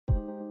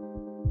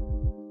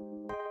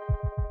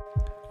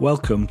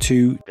Welcome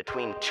to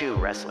Between Two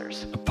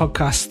Wrestlers, a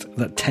podcast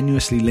that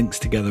tenuously links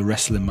together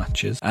wrestling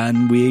matches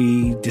and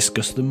we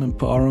discuss them and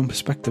put our own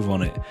perspective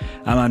on it.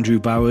 I'm Andrew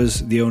Bowers,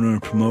 the owner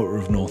and promoter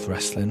of North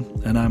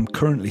Wrestling, and I'm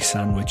currently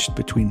sandwiched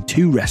between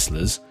two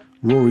wrestlers,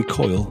 Rory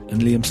Coyle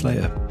and Liam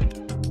Slater.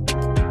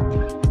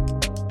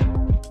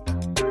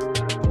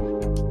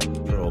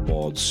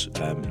 Boards,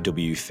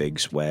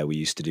 W-Figs, where we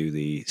used to do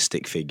the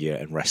stick figure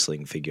and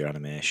wrestling figure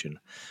animation.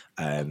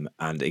 And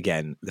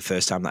again, the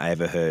first time that I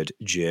ever heard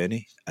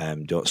Journey,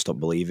 Don't Stop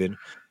Believing,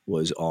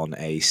 was on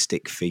a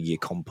stick figure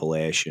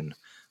compilation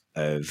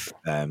of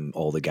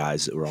all the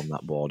guys that were on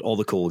that board, all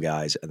the cool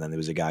guys. And then there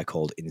was a guy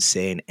called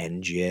Insane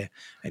NJ,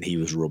 and he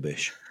was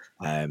rubbish.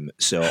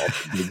 So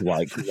big,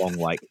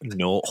 long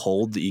note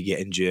hold that you get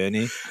in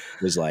Journey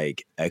was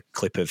like a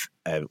clip of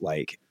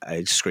like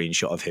a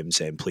screenshot of him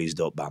saying, "Please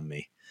don't ban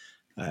me."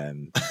 All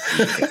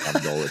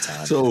the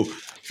time. So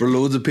for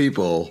loads of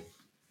people,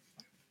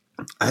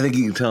 I think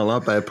you can tell a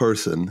lot by a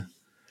person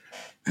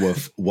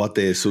with what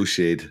they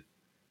associate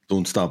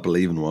Don't Stop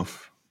Believing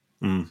with.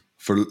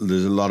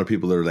 There's a lot of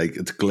people that are like,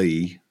 it's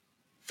Glee.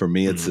 For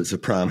me, it's The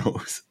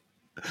Sopranos.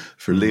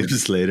 For Liam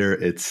Slater,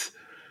 it's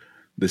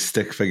the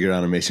stick figure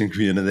animation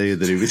community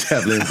that he was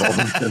heavily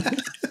involved in.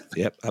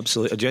 Yep,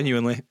 absolutely.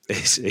 Genuinely,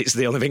 it's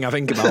the only thing I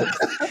think about.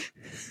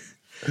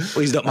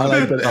 Please don't. I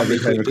like that every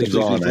time it please,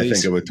 comes on, please. I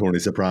think about Tony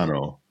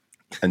Soprano,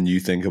 and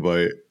you think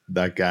about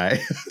that guy.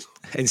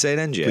 Insane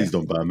NJ. Please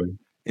don't ban me.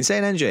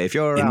 Insane NJ, if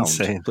you're around,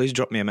 Insane. please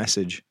drop me a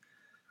message.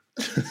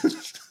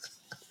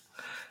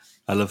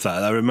 I love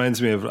that. That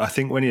reminds me of, I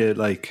think when you're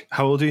like,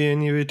 how old are you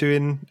and you were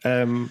doing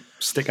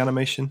stick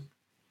animation?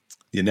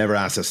 You never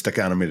ask a stick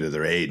animator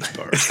their age,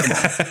 Boris.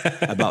 Come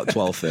on. About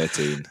 12,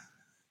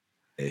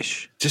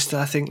 13-ish. Just,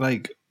 I think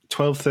like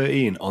 12,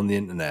 13 on the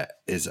internet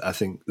is, I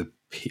think,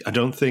 I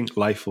don't think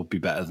life will be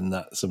better than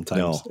that sometimes.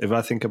 No. If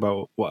I think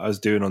about what I was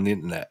doing on the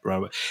internet,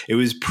 it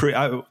was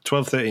 12,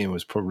 13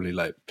 was probably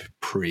like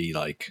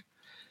like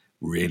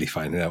really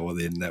finding out what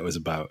the internet was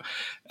about.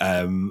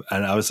 And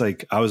I was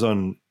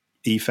on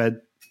eFed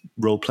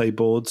role play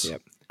boards,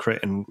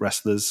 creating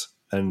wrestlers.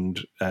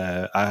 And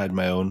I had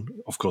my own,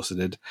 of course I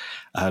did.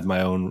 I had my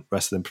own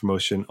wrestling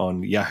promotion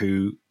on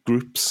Yahoo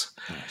groups.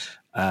 Nice.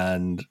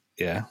 And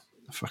yeah,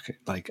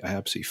 I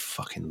absolutely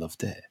fucking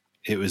loved it.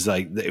 It was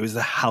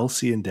the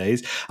halcyon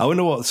days. I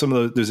wonder what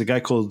there's a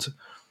guy called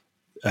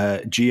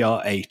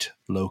GR8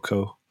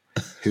 Loco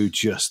who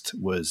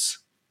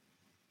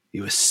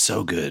he was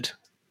so good.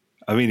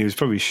 I mean, he was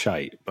probably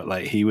shite, but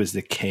like he was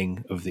the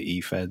king of the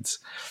E-Feds.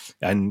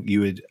 And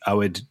I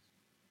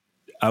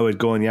would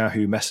go on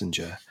Yahoo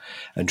Messenger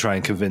and try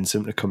and convince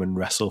him to come and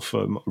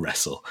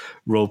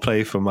role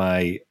play for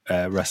my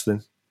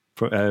wrestling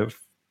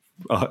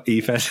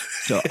E-Fed.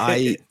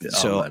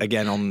 So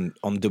again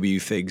on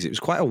W-Figs, it was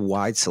quite a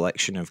wide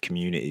selection of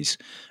communities,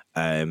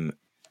 and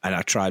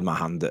I tried my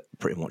hand at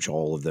pretty much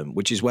all of them,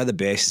 which is where the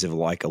basis of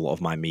like a lot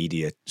of my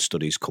media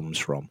studies comes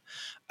from.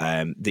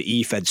 The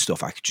E-Fed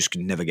stuff I just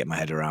could never get my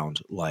head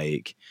around.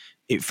 Like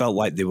it felt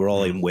like they were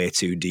all in way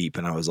too deep,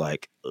 and I was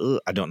like,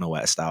 I don't know where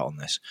to start on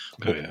this.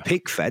 But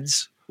Pick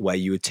Feds, where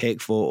you would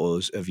take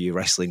photos of your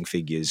wrestling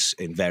figures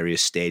in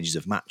various stages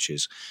of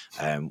matches,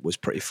 was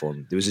pretty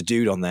fun. There was a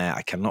dude on there,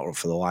 I cannot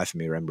for the life of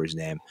me remember his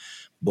name,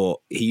 but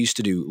he used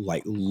to do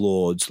like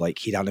loads, like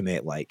he'd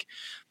animate like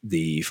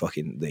the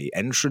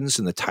entrance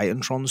and the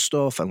Titantron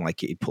stuff, and like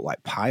he'd put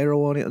like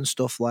pyro on it and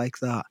stuff like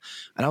that.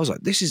 And I was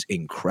like, this is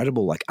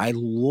incredible. Like I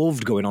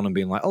loved going on and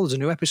being like, oh, there's a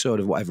new episode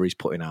of whatever he's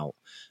putting out.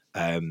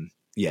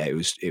 Yeah, it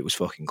was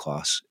fucking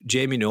class.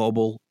 Jamie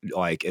Noble,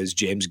 like as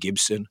James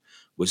Gibson,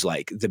 was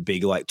like the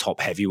big like top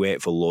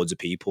heavyweight for loads of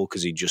people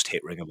because he just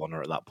hit Ring of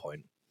Honor at that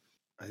point.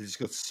 I just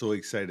got so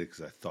excited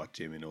because I thought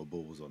Jamie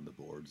Noble was on the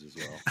boards as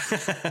well.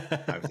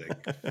 I was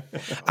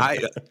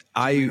like,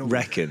 I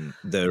reckon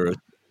there are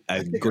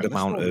a good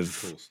amount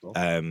of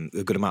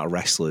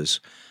wrestlers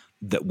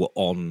that were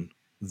on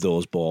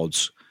those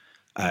boards.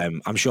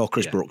 I'm sure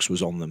Chris Brooks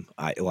was on them.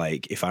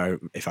 If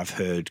I've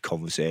heard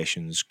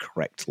conversations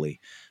correctly,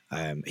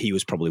 he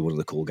was probably one of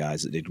the cool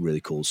guys that did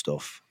really cool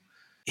stuff.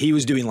 He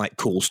was doing like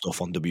cool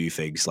stuff on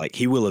W-Figs. Like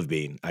he will have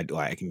been. I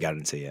can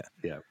guarantee it.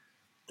 Yeah,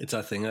 it's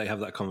that thing. I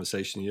have that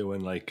conversation,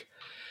 when like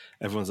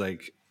everyone's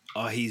like,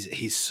 "Oh,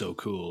 he's so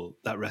cool.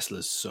 That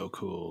wrestler's so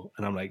cool,"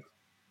 and I'm like,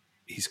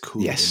 "He's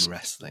cool in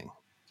wrestling."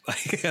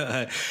 Like,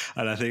 and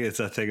I think it's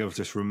that thing of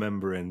just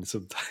remembering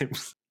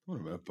sometimes.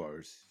 What about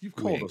bars? You've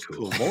called us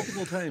cool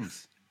multiple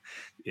times.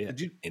 Yeah,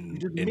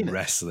 in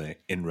wrestling.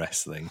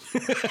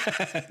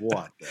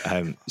 What?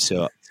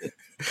 So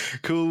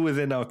cool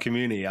within our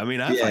community. I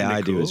mean, I find I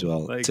it cool. do as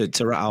well. Like,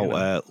 to rat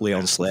out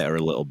Leon Slater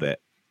a little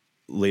bit.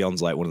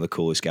 Leon's like one of the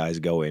coolest guys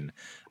going.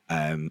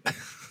 And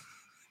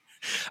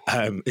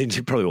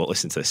you probably won't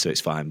listen to this, so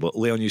it's fine. But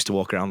Leon used to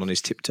walk around on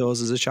his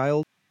tiptoes as a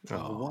child.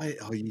 Why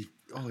are you?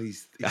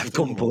 He's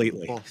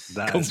completely.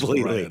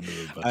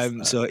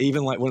 Right so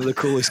even like one of the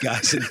coolest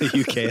guys in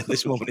the UK at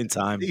this moment in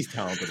time, he's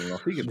talented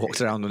enough. He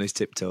walked around on his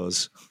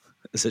tiptoes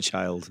as a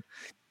child.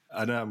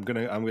 I know I'm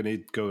gonna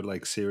go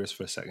like serious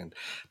for a second.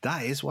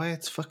 That is why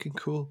it's fucking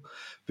cool,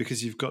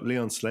 because you've got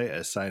Leon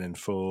Slater signing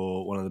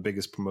for one of the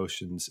biggest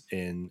promotions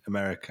in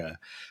America,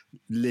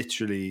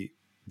 literally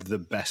the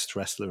best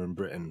wrestler in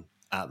Britain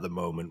at the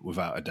moment,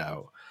 without a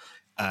doubt.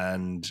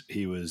 And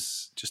he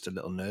was just a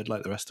little nerd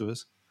like the rest of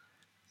us.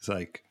 It's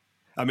like,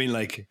 I mean,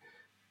 like,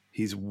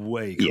 he's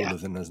way cooler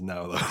than us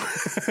now, though.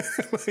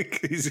 Like,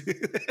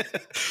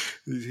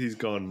 he's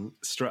gone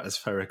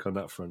stratospheric on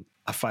that front.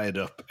 I fired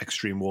up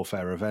Extreme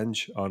Warfare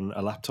Revenge on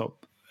a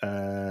laptop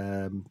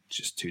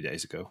just 2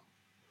 days ago.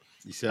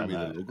 You sent me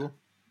the logo?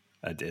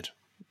 I did.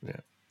 Yeah,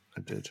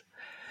 I did.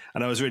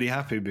 And I was really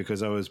happy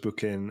because I was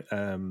booking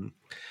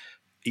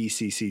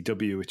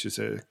ECCW, which is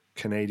a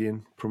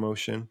Canadian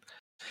promotion.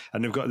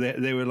 And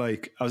they were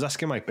like, I was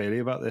asking Mike Bailey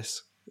about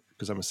this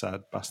because I'm a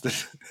sad bastard.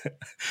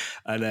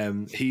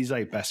 And he's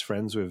like best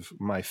friends with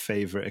my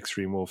favorite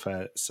Extreme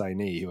Warfare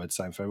signee who had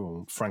signed for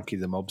everyone, Frankie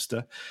the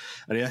Mobster.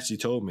 And he actually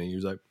told me, he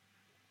was like,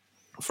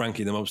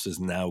 Frankie the Mobster's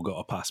now got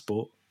a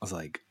passport. I was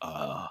like,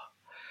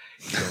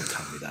 don't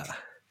tell me that.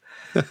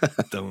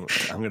 Don't.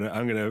 I'm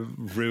gonna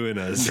ruin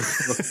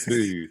us.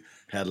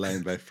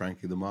 Headlined by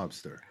Frankie the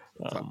Mobster.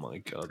 Oh my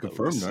god,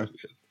 confirmed now.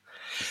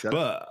 So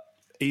but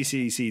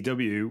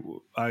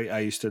ECCW, I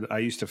used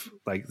to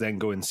like then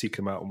go and seek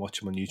them out and watch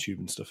them on YouTube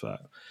and stuff like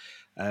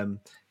that.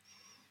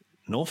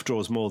 North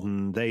draws more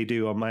than they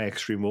do on my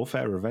Extreme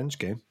Warfare Revenge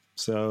game.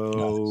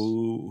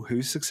 So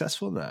who's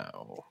successful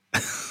now?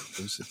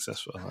 Who's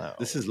successful now?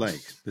 This is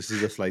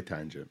a slight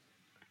tangent.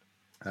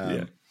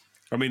 Yeah.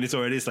 I mean, it's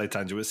already a slight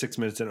tangent. We're 6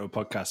 minutes into a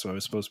podcast where we're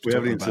supposed to be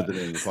talking about... We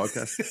haven't even said the name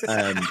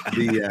of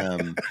the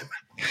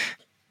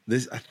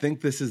podcast. I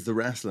think this is the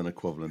wrestling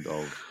equivalent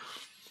of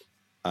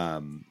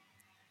a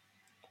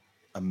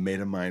mate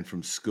of mine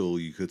from school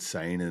you could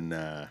sign in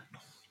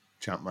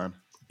Champman.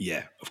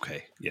 Yeah,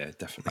 okay. Yeah,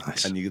 definitely.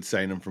 Nice. And you could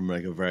sign him from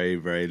like a very,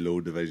 very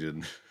low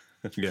division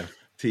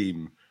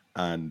team.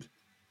 And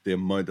the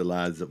amount of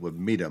lads that would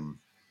meet him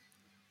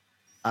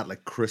at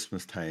like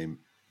Christmas time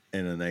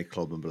in a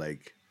nightclub and be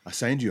like, I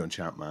signed you on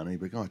Champman. And he'd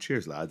be like, oh,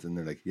 cheers, lads. And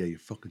they're like, yeah, you're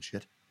fucking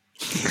shit.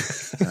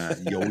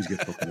 You always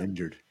get fucking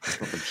injured.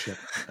 Fucking shit.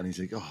 And he's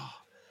like, oh,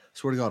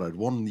 swear to God, I had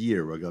 1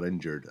 year where I got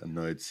injured and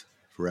now it's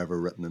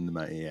forever written into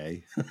my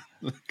AA.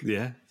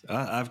 Yeah.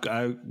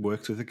 I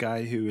worked with a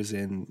guy who was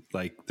in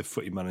like the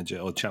footy manager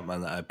or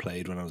Champman that I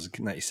played when I was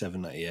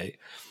 97, 98.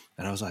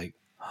 And I was like,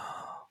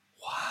 oh,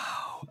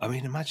 wow. I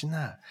mean, imagine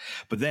that.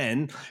 But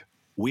then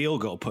we all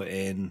got put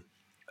in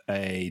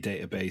a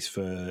database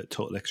for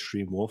Total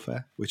Extreme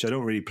Warfare, which I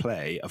don't really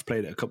play. I've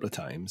played it a couple of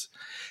times.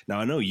 Now,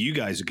 I know you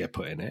guys would get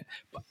put in it,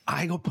 but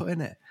I got put in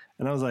it.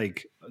 And I was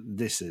like,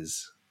 this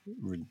is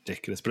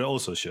ridiculous. But it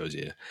also shows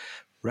you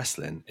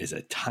wrestling is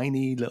a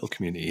tiny little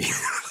community.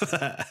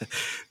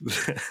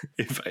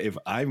 if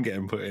I'm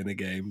getting put in a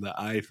game that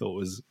I thought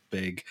was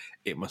big,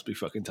 it must be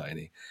fucking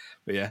tiny.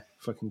 But yeah,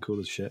 fucking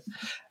cool as shit.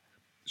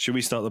 Should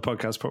we start the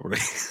podcast properly?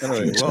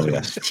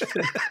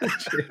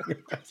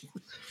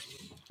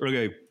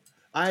 Okay.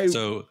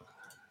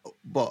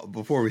 But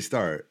before we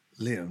start,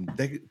 Liam,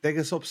 dig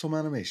us up some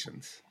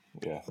animations.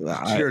 Yeah.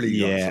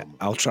 Surely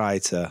I'll try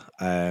to.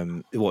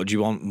 What do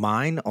you want,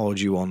 mine or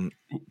do you want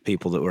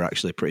people that were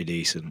actually pretty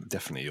decent?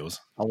 Definitely yours.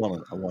 I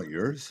want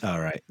yours.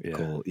 All right,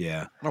 cool.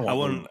 Yeah, I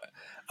want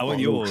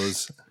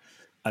yours,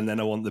 and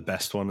then I want the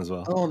best one as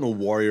well. I don't want no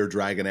Warrior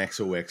Dragon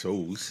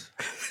XOXOs.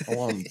 I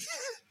want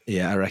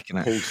I reckon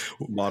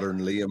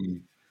postmodern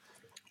Liam.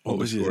 What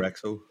was your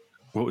XO?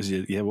 What was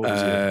your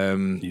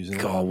username?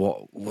 God,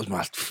 what was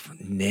my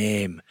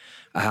name?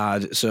 I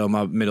had, so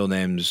my middle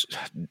name's,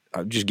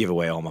 I'll just give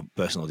away all my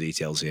personal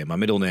details here. My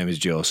middle name is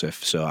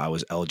Joseph, so I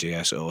was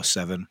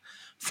LJS07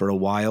 for a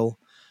while.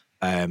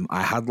 I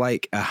had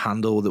like a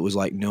handle that was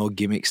like no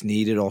gimmicks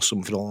needed or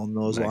something along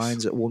those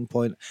lines at one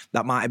point.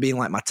 That might have been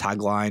like my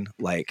tagline,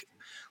 like,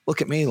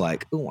 look at me,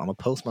 like, oh, I'm a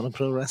postmodern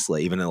pro wrestler,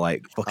 even at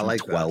like fucking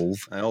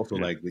 12. That. I also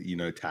like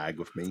that, tag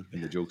with me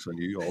and the jokes on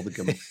you, all the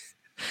gimmicks.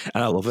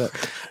 And I love it.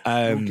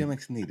 No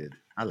gimmicks needed.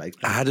 I like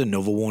that. I had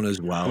another one as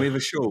well. We have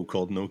a show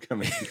called No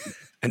Gimmicks.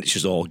 And it's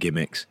just all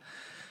gimmicks.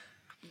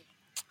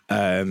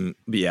 But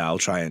yeah, I'll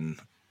try and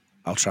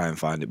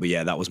find it. But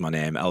yeah, that was my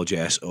name,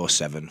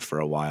 LJS07 for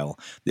a while.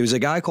 There was a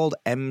guy called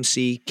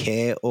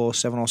MCK07 or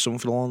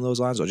something along those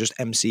lines, or just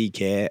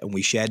MCK, and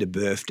we shared a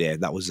birthday.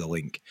 That was the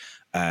link.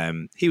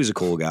 He was a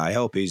cool guy. I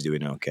hope he's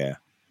doing okay.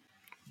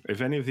 If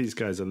any of these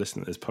guys are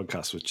listening to this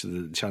podcast, which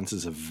the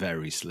chances are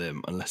very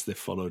slim, unless they've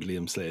followed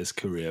Liam Slater's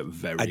career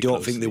very closely. I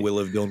don't think they will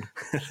have done.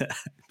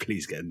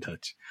 Please get in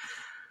touch.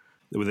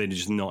 Were they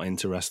just not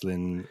into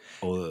wrestling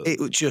or it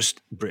was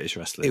just British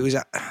wrestling? It was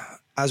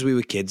as we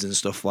were kids and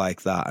stuff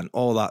like that, and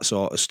all that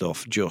sort of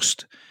stuff.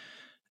 Just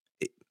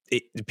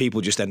people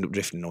just end up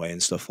drifting away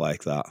and stuff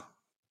like that.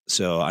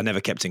 So I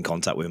never kept in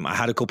contact with him. I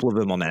had a couple of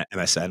them on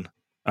MSN.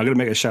 I'm going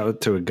to make a shout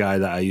out to a guy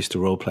that I used to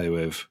role play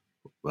with.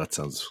 That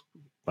sounds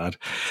bad.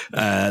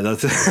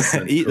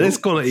 Let's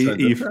call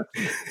it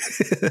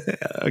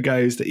a guy I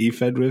used to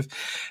E-Fed with,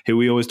 who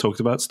we always talked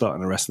about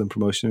starting a wrestling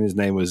promotion. His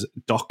name was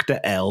Dr.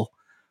 L.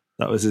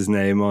 That was his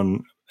name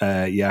on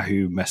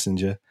Yahoo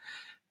Messenger,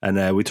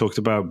 and we talked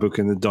about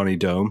booking the Donny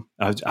Dome.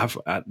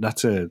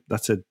 That's a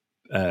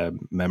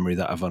memory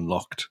that I've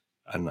unlocked,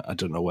 and I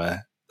don't know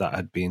where that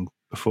had been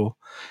before.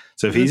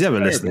 So if he's ever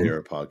listening,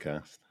 your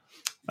podcast.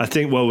 I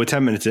think, well, we're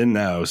 10 minutes in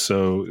now,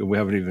 so we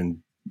haven't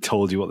even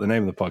told you what the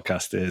name of the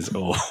podcast is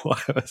or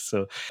whatever.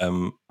 So,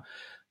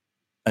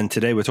 and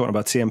today we're talking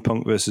about CM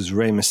Punk versus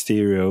Rey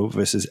Mysterio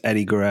versus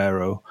Eddie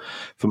Guerrero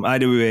from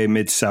IWA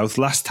Mid-South.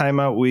 Last time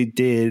out, we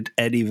did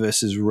Eddie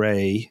versus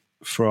Rey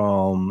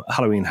from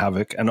Halloween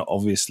Havoc, and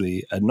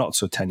obviously a not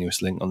so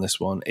tenuous link on this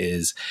one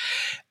is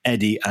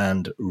Eddie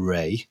and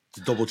Rey. It's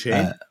a double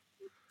chain.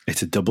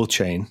 It's a double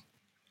chain.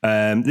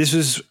 This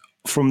was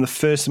from the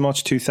 1st of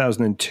March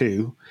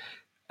 2002.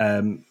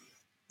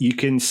 You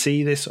can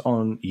see this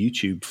on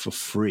YouTube for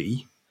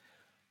free.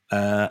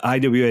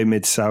 IWA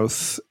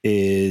Mid-South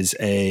was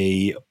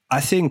a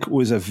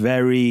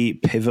very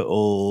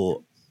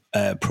pivotal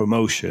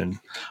promotion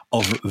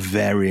of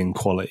varying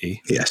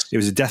quality. Yes. It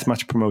was a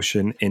deathmatch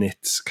promotion in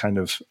its kind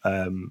of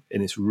in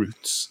its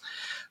roots.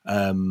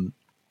 And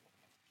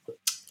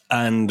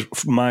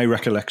my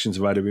recollections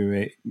of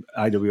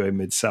IWA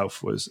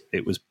Mid-South was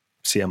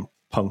CM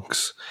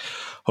Punk's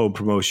home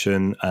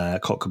promotion,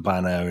 Colt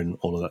Cabana and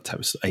all of that type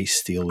of stuff. Ace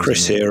Steel.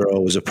 Chris Hero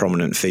was a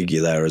prominent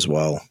figure there as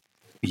well.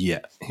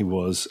 Yeah, he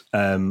was.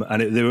 And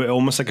they were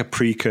almost like a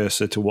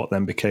precursor to what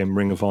then became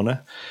Ring of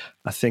Honor,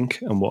 I think,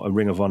 and what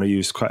Ring of Honor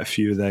used quite a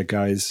few of their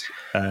guys.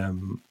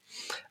 And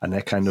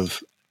they're kind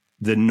of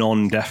the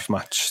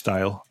non-deathmatch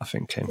style, I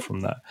think, came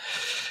from that.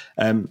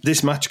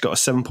 This match got a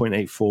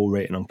 7.84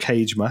 rating on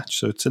Cage Match,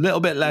 so it's a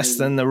little bit less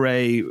than the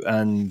Rey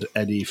and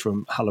Eddie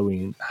from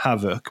Halloween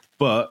Havoc,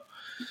 but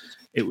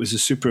it was a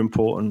super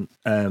important.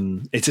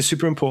 It's a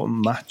super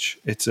important match.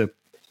 It's a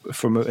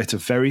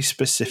very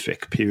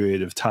specific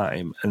period of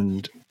time,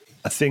 and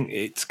I think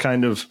it's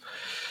kind of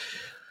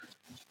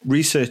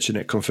researching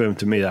it confirmed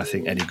to me that I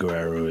think Eddie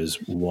Guerrero is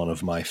one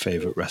of my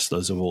favorite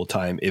wrestlers of all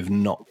time, if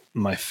not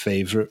my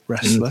favorite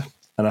wrestler.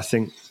 And I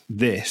think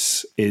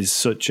this is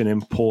such an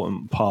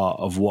important part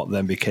of what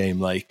then became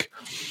like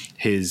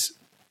his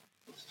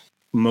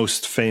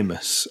most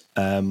famous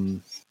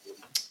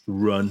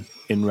run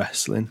in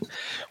wrestling,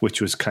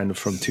 which was kind of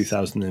from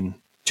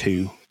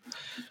 2002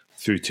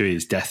 through to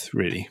his death,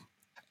 really.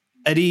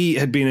 Eddie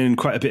had been in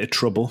quite a bit of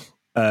trouble.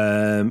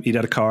 He'd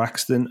had a car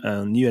accident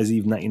on New Year's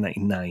Eve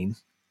 1999,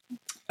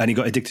 and he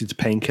got addicted to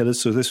painkillers.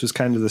 So this was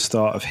kind of the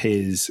start of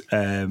his,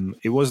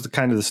 it was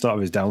kind of the start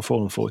of his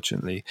downfall,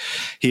 unfortunately.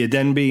 He had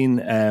then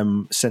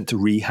been sent to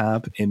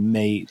rehab in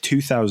May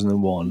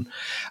 2001.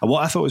 And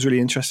what I thought was really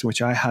interesting,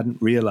 which I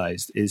hadn't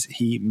realized, is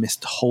he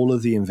missed the whole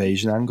of the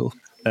Invasion angle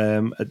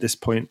at this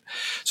point.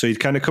 So he'd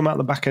kind of come out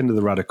the back end of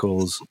the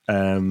Radicals.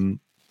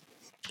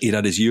 He'd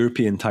had his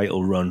European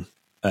title run,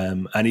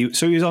 and he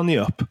was on the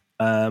up.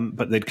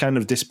 But they'd kind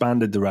of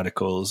disbanded the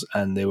Radicals,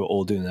 and they were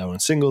all doing their own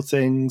single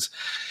things.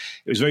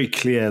 It was very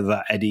clear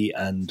that Eddie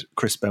and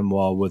Chris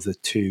Benoit were the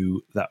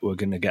two that were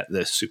going to get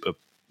we're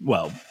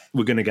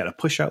going to get a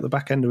push out the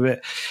back end of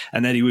it.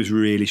 And Eddie was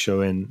really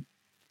showing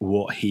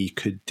what he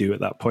could do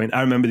at that point.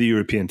 I remember the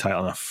European title,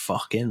 and I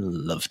fucking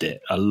loved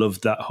it. I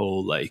loved that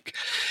whole,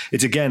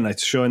 it's again, like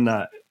showing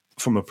that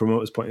from a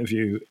promoter's point of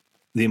view,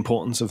 the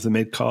importance of the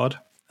mid-card.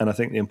 And I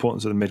think the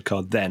importance of the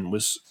mid-card then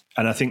was,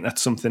 and I think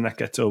that's something that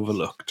gets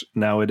overlooked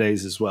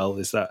nowadays as well,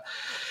 is that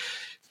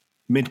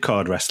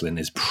mid-card wrestling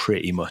is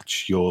pretty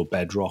much your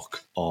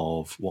bedrock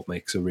of what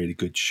makes a really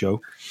good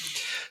show.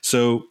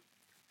 So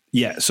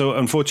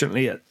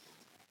unfortunately,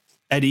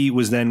 Eddie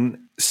was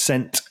then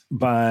sent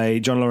by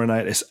John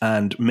Laurinaitis,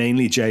 and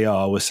mainly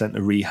JR was sent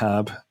to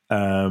rehab.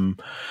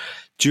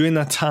 During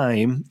that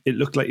time, it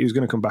looked like he was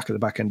going to come back at the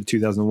back end of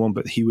 2001,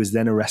 but he was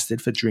then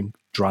arrested for drink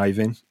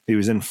driving. He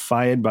was then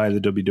fired by the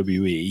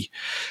WWE.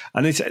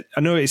 And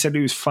I know he said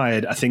he was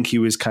fired. I think he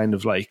was kind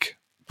of like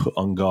put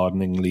on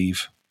gardening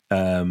leave,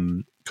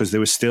 because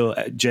there was still,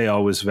 JR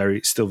was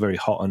still very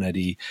hot on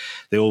Eddie.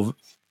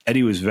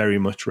 Eddie was very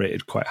much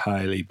rated quite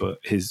highly, but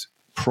his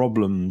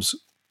problems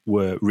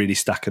were really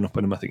stacking up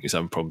on him. I think he was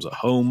having problems at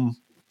home.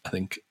 I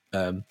think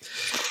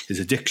his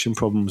addiction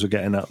problems were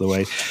getting out of the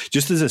way.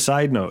 Just as a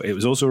side note, it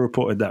was also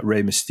reported that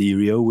Rey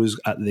Mysterio was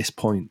at this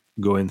point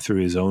going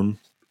through his own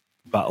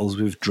battles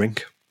with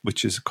drink,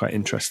 which is quite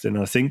interesting.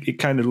 And I think it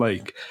kind of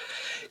like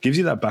gives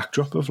you that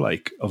backdrop of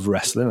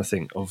wrestling. I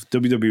think of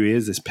WWE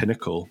as this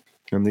pinnacle,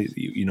 and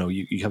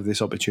you have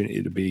this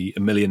opportunity to be a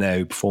millionaire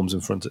who performs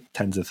in front of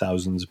tens of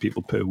thousands of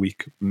people per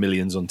week,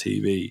 millions on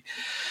TV.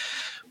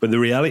 But the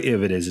reality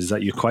of it is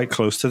that you're quite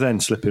close to then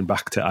slipping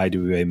back to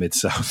IWA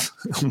Mid-South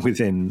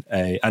and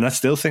I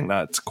still think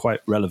that's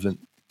quite relevant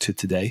to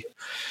today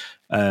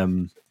as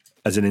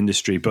an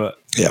industry. But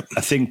yeah,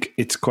 I think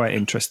it's quite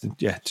interesting,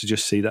 to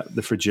just see that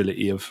the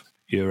fragility of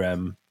your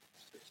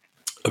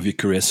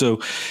career.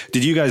 So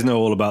did you guys know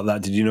all about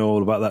that? Did you know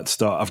all about that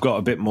start? I've got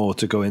a bit more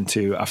to go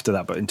into after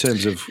that, but in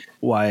terms of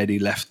why Eddie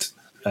left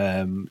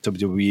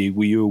WWE,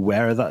 were you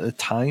aware of that at the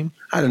time?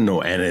 I didn't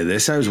know any of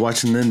this. I was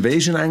watching the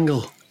Invasion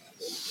angle.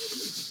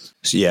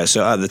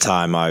 So at the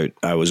time, I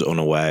was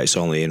unaware. It's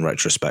only in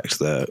retrospect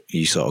that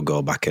you sort of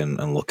go back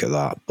and look at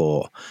that.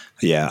 But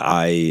yeah,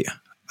 I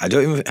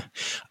don't even.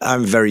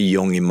 I'm very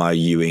young in my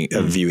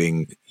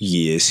viewing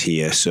years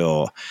here,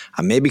 so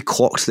I maybe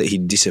clocked that he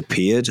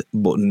disappeared,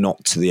 but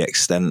not to the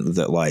extent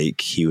that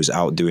like he was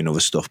out doing other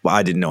stuff. But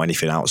I didn't know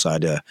anything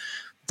outside of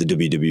the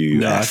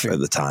WWF at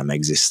the time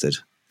existed.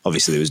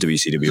 Obviously, there was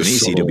WCW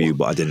and ECW,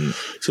 but I didn't.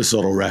 It's a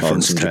subtle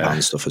reference some to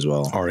Japan stuff as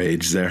well. Our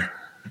age there,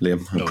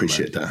 Liam. I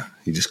appreciate that.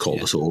 You just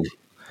called us old.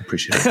 I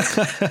appreciate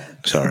it.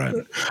 It's all right.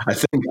 I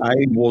think I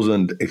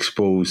wasn't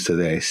exposed to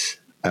this,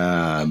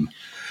 and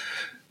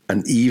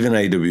even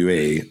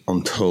IWA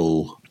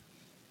until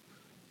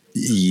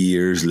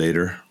years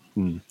later.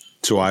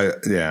 So I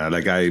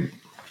didn't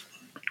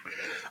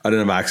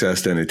have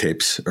access to any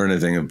tapes or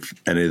anything of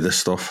any of this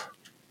stuff.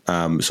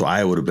 So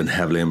I would have been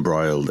heavily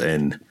embroiled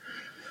in.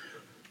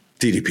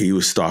 DDP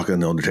was stalking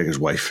the Undertaker's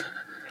wife.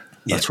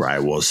 That's where I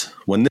was.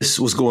 When this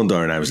was going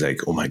down, I was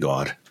like, oh my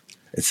God,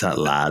 it's that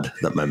lad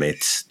that my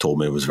mates told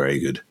me was very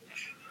good.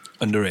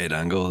 Underrated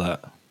angle,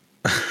 that.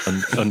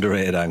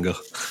 Underrated angle.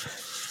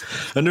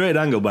 Underrated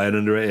angle by an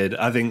underrated.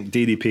 I think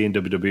DDP and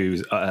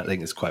WWE, I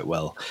think it's quite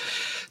well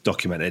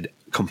documented,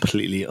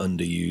 completely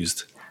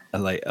underused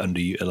and like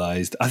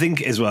underutilized. I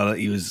think as well that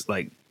he was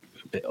like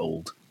a bit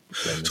old.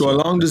 So how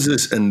long does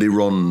this indie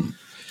run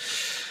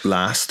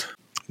last?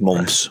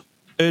 Months.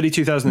 Early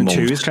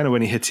 2002 is kind of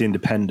when he hits the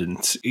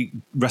independent. He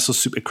wrestles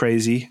Super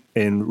Crazy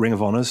in Ring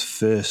of Honor's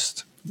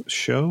first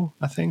show,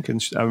 I think.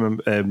 And I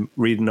remember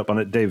reading up on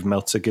it. Dave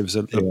Meltzer gives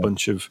a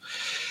bunch of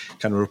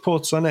kind of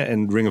reports on it.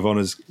 And Ring of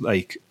Honor's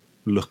like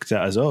looked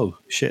at as, oh,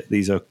 shit,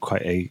 these are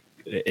quite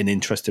an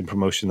interesting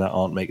promotion that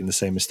aren't making the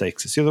same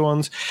mistakes as the other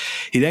ones.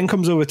 He then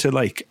comes over to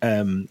like,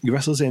 he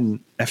wrestles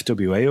in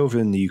FWA over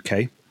in the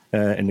UK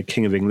in the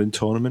King of England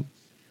tournament.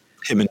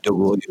 Him and Doug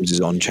Williams is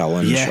on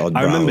challenge. Yeah,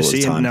 I remember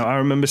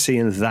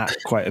seeing that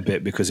quite a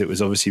bit because it was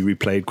obviously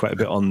replayed quite a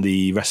bit on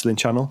the Wrestling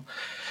Channel.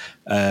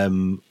 I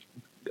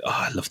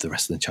love the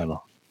Wrestling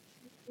Channel.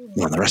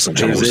 Man, the Wrestling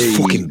Channel was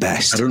fucking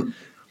best. I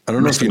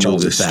don't know if you know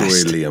this story,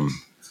 Liam.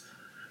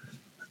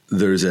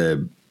 There's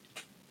and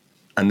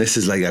this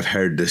is like I've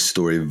heard this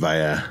story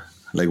via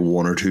like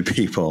one or two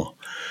people,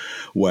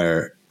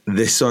 where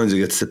this sounds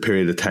like it's the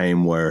period of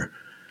time where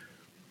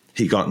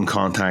he got in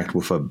contact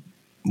with a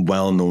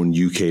well-known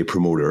UK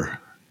promoter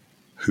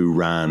who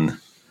ran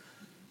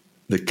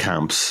the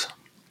camps,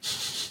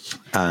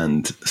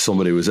 and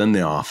somebody was in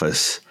the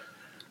office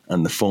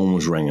and the phone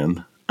was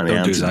ringing and he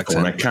answered the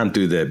phone. I can't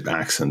do the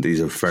accent.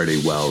 He's a fairly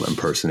well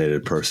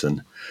impersonated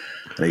person.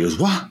 And he goes,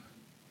 what?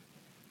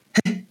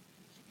 Hey,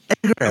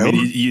 I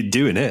mean, you're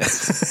doing it.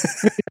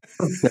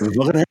 Never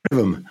fucking heard of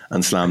him,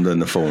 and slammed on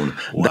the phone.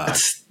 Wow.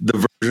 That's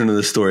the version of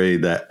the story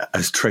that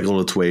has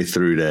trickled its way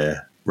through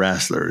the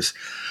wrestlers,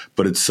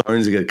 but it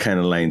sounds like it kind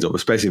of lines up,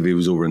 especially if he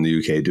was over in the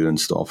UK doing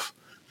stuff,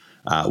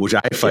 which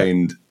I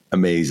find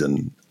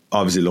amazing.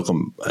 Obviously,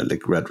 looking at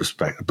like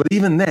retrospect, but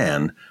even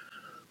then,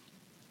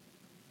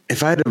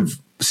 if I'd have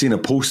seen a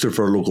poster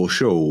for a local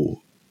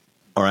show,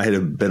 or I'd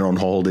have been on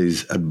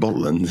holidays at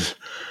Butlin's,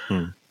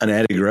 and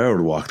Eddie Guerrero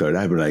had walked out,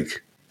 I'd be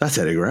like, "That's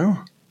Eddie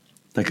Guerrero."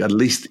 Like at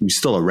least he was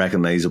still a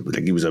recognizable,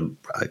 like he was a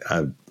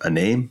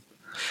name.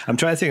 I'm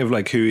trying to think of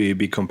like who he'd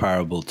be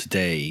comparable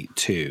today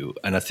to,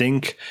 and I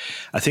think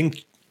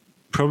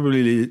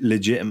probably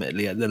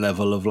legitimately at the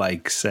level of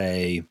like,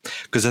 say,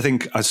 because I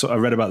think I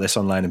read about this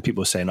online and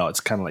people were saying, oh, it's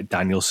kind of like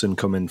Danielson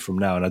coming from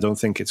now, and I don't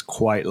think it's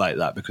quite like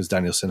that because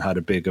Danielson had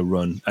a bigger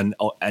run and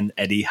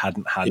Eddie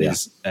hadn't had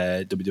his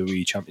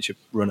WWE Championship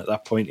run at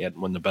that point. He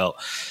hadn't won the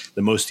belt.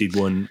 The most he'd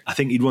won, I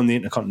think he'd won the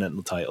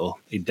Intercontinental title.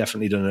 He'd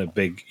definitely done a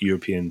big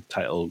European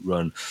title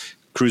run.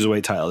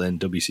 Cruiserweight title in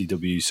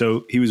WCW,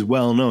 so he was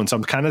well known. So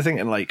I'm kind of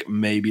thinking like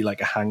maybe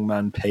like a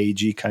Hangman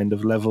Pagey kind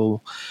of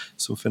level,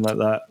 something like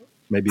that,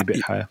 maybe a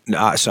bit higher.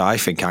 So I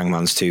think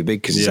Hangman's too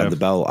big because he's had the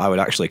belt. I would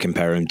actually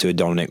compare him to a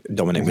Dominic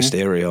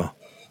Mysterio.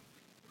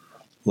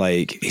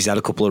 Like he's had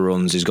a couple of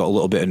runs, he's got a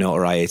little bit of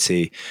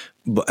notoriety,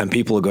 and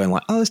people are going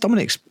like, "Oh, this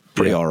Dominic's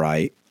pretty all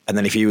right." And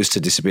then if he was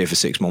to disappear for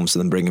 6 months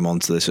and then bring him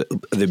onto this,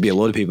 there'd be a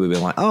lot of people who'd be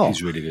like, oh,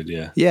 he's really good,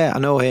 yeah, I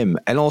know him.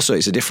 And also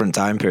it's a different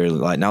time period.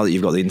 Like now that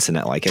you've got the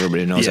internet, like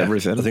everybody knows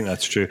everything. I think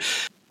that's true.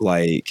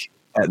 Like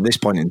at this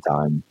point in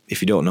time,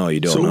 if you don't know,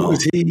 you don't know.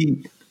 Is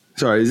he,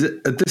 sorry, is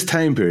it at this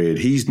time period,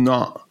 he's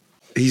not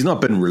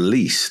been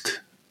released?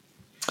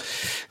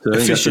 So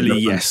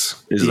officially,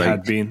 yes. He like,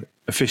 had been.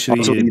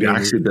 Officially, he'd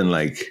actually been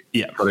like,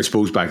 but I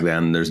suppose back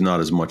then there's not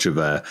as much of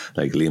a,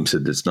 like Liam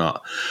said, it's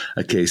not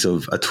a case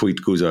of a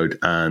tweet goes out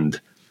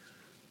and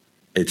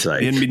it's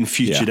like, he hadn't been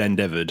featured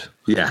endeavored.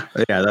 Yeah,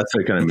 that's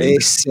what I kind of mean.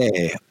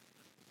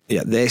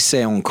 They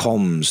say on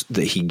comms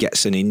that he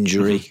gets an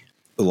injury.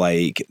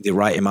 Like they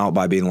write him out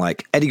by being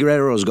like, Eddie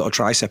Guerrero's got a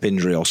tricep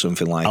injury or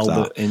something like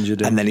Albert that.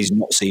 Injured him. And then he's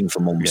not seen for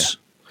months.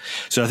 Yeah.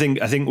 So I think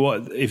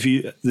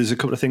there's a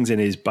couple of things in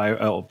his bio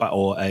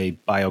or a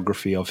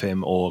biography of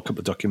him or a couple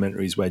of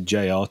documentaries where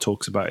JR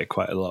talks about it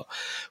quite a lot,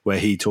 where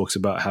he talks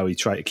about how he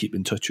tried to keep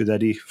in touch with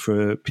Eddie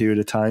for a period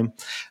of time.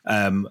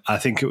 I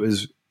think it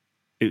was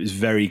it was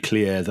very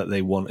clear that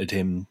they wanted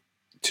him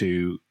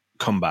to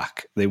come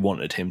back. They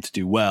wanted him to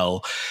do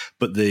well,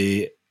 but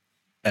the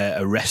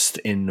arrest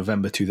in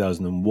November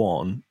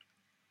 2001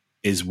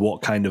 is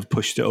what kind of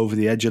pushed it over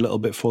the edge a little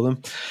bit for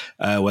them,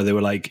 where they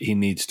were like, he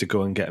needs to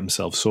go and get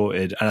himself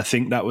sorted. And I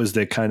think that was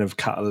the kind of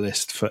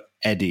catalyst for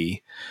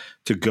Eddie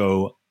to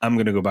go, I'm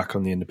going to go back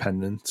on the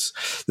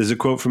independents. There's a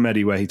quote from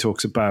Eddie where he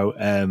talks about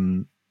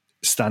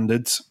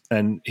standards,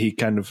 and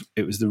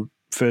it was the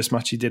first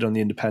match he did on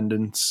the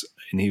independents,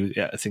 and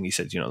I think he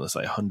said, there's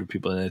like 100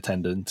 people in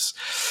attendance,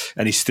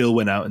 and he still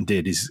went out and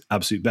did his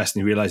absolute best,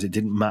 and he realized it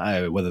didn't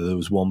matter whether there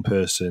was one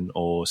person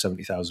or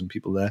 70,000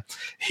 people there.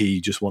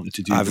 He just wanted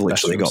to do I've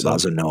literally got that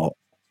as a note.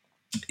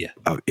 Yeah.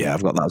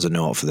 I've got that as a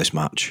note for this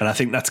match. And I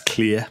think that's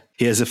clear.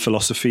 He has a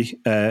philosophy.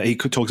 He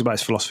talks about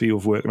his philosophy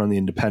of working on the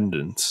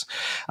independents.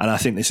 And I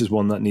think this is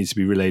one that needs to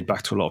be relayed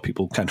back to a lot of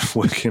people kind of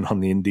working on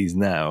the indies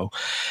now,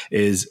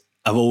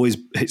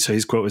 so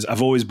his quote was,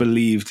 I've always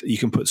believed you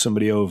can put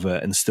somebody over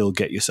and still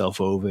get yourself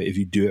over if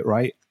you do it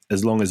right.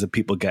 As long as the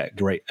people get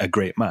a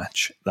great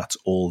match, that's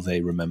all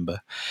they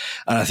remember.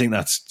 And I think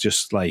that's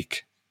just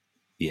like,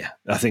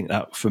 I think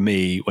that for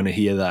me, when I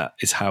hear that,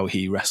 is how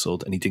he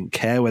wrestled, and he didn't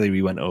care whether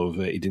he went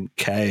over. He didn't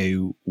care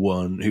who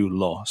won, who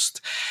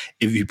lost.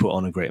 If you put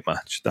on a great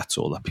match, that's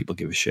all that people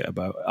give a shit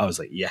about. I was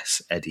like,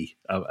 yes, Eddie.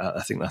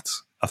 I think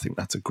that's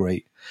a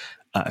great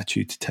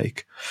attitude to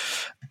take.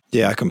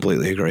 Yeah, I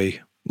completely agree.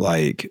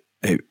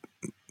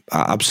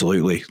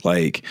 Absolutely.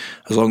 Like,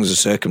 as long as the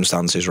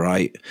circumstance is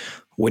right,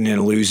 winning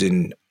and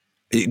losing,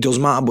 it does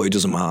matter, but it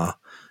doesn't matter.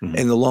 Mm-hmm.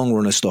 In the long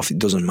run of stuff, it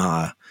doesn't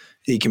matter.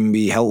 It can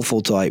be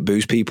helpful to like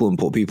boost people and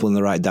put people in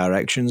the right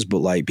directions, but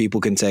like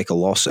people can take a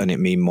loss and it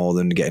mean more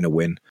than getting a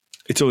win.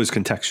 It's always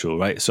contextual,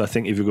 right? So I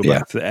think if you go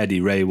back to the Eddie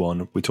Ray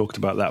one, we talked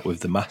about that with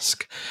the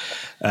mask,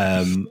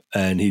 and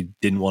he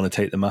didn't want to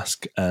take the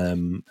mask,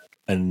 and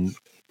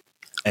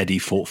Eddie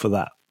fought for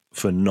that,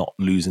 for not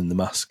losing the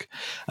mask.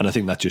 And I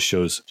think that just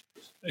shows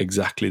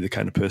exactly the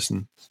kind of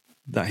person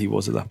that he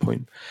was at that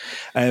point.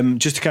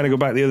 Just to kind of go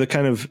back, the other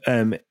kind of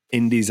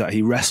indies that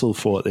he wrestled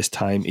for at this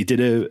time, he did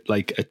a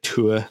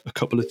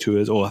couple of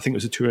tours, or I think it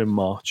was a tour in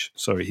March.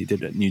 Sorry, he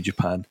did it at New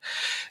Japan.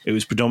 It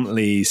was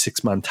predominantly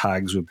 6-man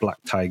tags with Black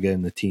Tiger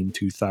and the Team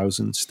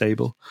 2000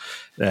 stable,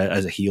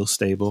 as a heel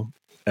stable.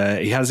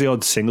 He has the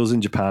odd singles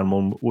in Japan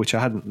one, which I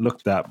hadn't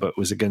looked at, but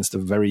was against a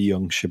very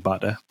young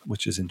Shibata,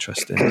 which is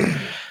interesting.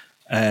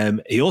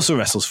 He also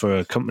wrestles for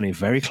a company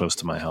very close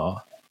to my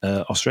heart,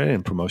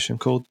 Australian promotion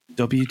called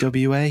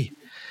WWA.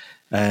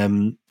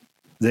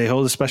 They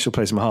hold a special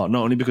place in my heart,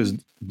 not only because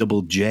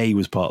Double J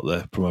was part of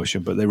the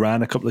promotion, but they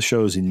ran a couple of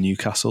shows in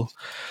Newcastle.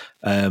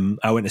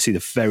 I went to see the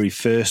very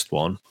first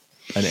one,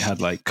 and it had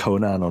like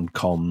Conan on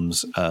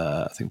comms.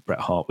 I think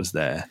Bret Hart was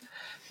there.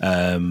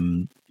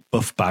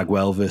 Buff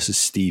Bagwell versus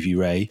Stevie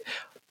Ray.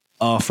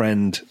 Our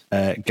friend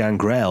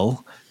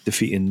Gangrel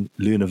defeating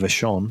Luna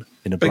Vachon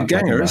in a Black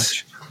Metal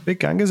match. Big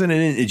gangers in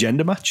an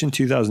intergender match in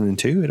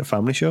 2002 at a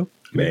family show.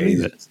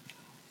 Amazing.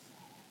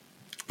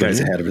 Guy's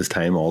ahead of his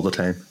time all the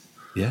time.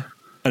 Yeah.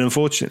 And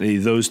unfortunately,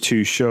 those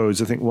two shows,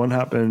 I think one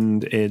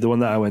happened, the one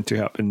that I went to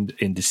happened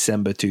in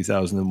December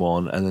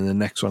 2001, and then the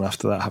next one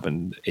after that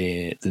happened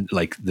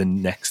the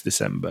next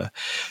December.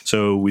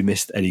 So we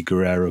missed Eddie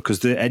Guerrero,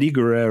 because the Eddie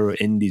Guerrero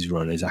Indies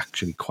run is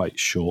actually quite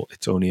short.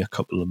 It's only a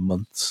couple of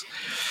months.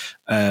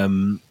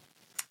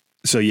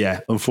 So yeah,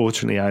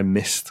 unfortunately, I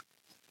missed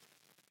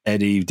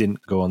Eddie.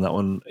 Didn't go on that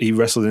one. He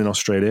wrestled in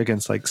Australia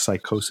against like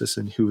Psychosis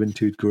and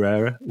Juventud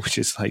Guerrera, which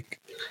is like,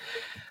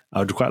 I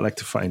would quite like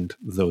to find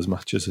those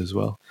matches as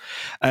well.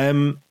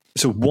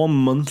 So 1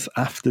 month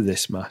after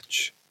this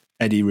match,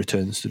 Eddie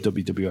returns to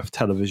WWF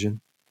television.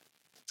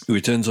 He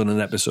returns on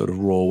an episode of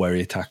Raw where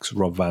he attacks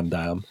Rob Van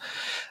Dam.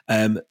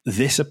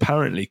 This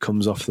apparently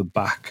comes off the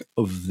back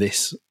of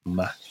this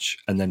match,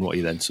 and then what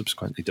he then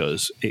subsequently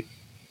does.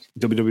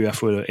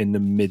 WWF were in the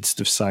midst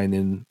of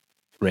signing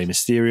Rey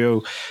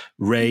Mysterio.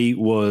 Rey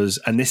was,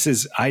 and this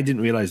is, I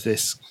didn't realize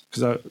this,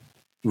 because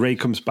Rey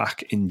comes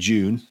back in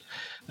June,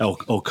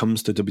 or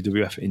comes to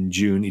WWF in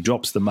June. He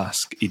drops the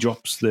mask. He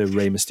drops the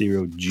Rey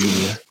Mysterio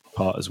Jr.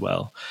 part as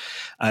well.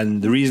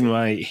 And the reason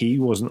why he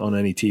wasn't on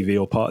any TV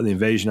or part of the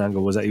Invasion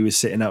angle was that he was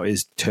sitting out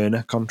his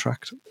Turner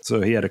contract.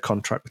 So he had a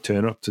contract with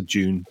Turner up to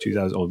June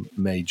 2000, or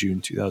May,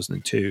 June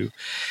 2002.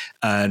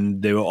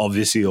 And they were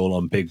obviously all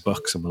on big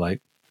bucks and were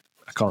like,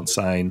 I can't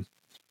sign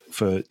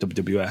for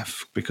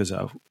WWF because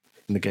I've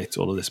negated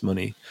all of this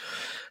money.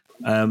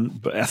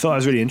 But I thought it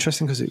was really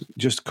interesting because it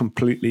just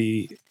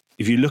completely,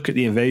 if you look at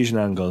the Invasion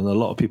angle, and a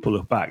lot of people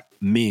look back,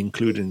 me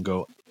included, and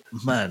go,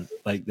 man,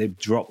 like they've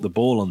dropped the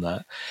ball on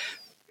that.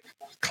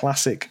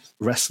 Classic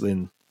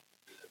wrestling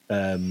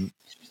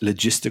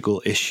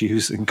logistical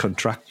issues and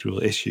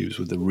contractual issues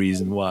were the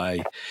reason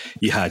why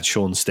you had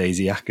Sean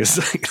Stasiak as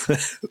like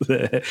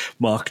the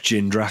Mark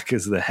Jindrak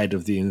as the head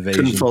of the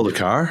Invasion. Couldn't fill the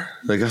car.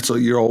 Like that's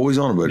what you're always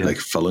on about, like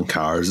filling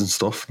cars and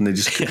stuff. And they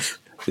just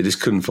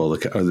couldn't fill the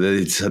car.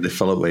 They just had to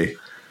fill it with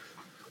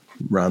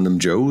random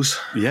Joes.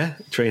 Yeah,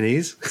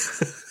 trainees.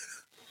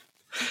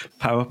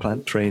 Power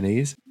plant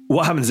trainees.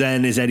 what happens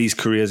then is Eddie's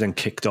career then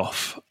kicked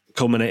off,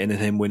 culminating in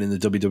him winning the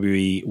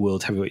WWE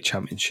World Heavyweight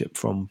Championship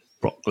from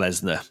Brock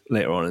Lesnar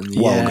later on in the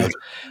year.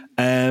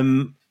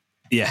 Good.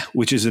 Yeah,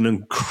 which is an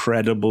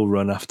incredible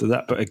run after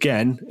that. But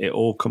again, it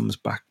all comes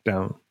back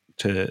down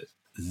to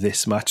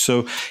this match.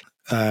 So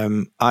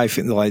I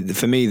think, like,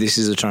 for me, this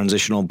is a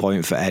transitional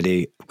point for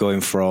Eddie,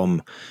 going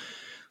from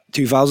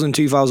 2000,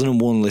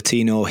 2001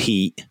 Latino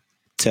Heat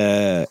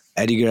to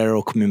Eddie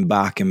Guerrero coming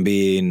back and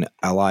being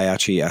I lie, I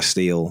cheat, I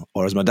steal,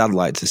 or as my dad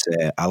liked to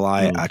say, I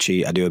lie, I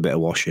cheat, I do a bit of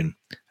washing.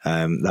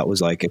 That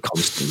was like a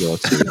constant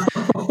go-to,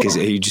 because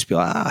he'd just be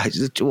like,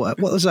 what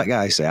does that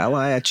guy say? I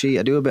lie, I cheat,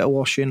 I do a bit of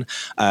washing.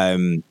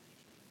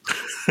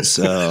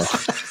 So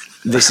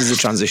this is a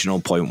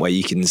transitional point where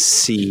you can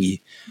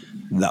see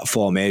that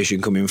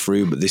formation coming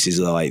through, but this is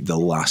like the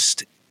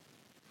last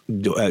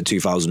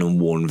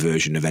 2001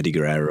 version of Eddie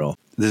Guerrero.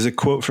 There's a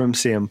quote from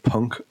CM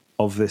Punk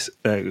of this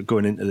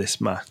going into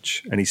this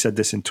match, and he said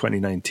this in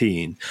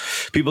 2019.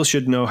 People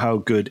should know how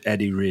good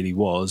Eddie really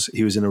was.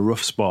 He was in a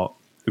rough spot,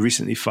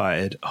 recently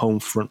fired, home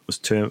front was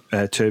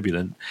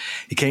turbulent.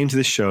 He came to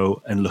the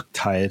show and looked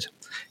tired.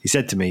 He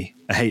said to me,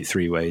 I hate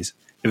three-ways.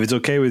 If it's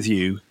okay with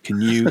you, can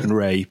you and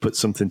Ray put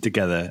something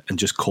together and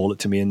just call it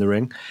to me in the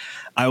ring?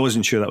 I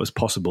wasn't sure that was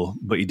possible,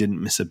 but he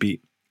didn't miss a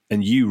beat.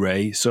 And you,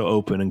 Ray, so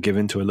open and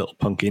given to a little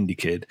punk indie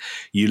kid,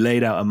 you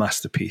laid out a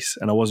masterpiece,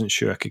 and I wasn't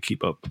sure I could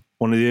keep up.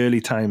 One of the early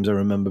times I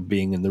remember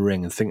being in the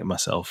ring and thinking to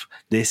myself,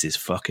 this is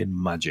fucking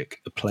magic,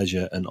 a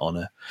pleasure and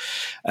honor.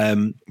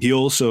 He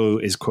also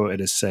is quoted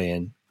as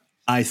saying,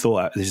 I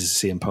thought, this is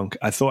CM Punk,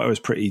 I thought I was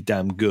pretty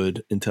damn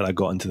good until I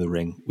got into the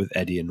ring with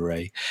Eddie and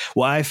Ray.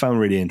 What I found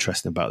really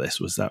interesting about this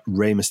was that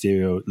Rey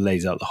Mysterio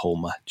lays out the whole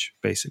match,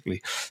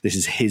 basically. This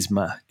is his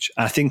match.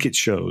 I think it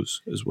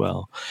shows as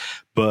well,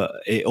 but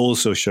it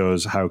also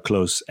shows how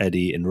close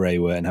Eddie and Ray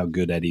were and how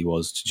good Eddie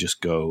was to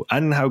just go,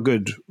 and how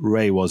good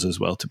Ray was as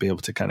well to be able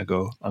to kind of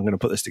go, I'm going to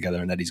put this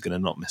together and Eddie's going to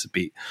not miss a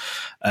beat.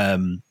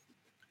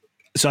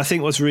 So I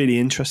think what's really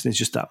interesting is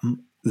just that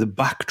the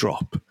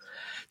backdrop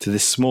to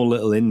this small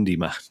little indie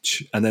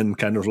match, and then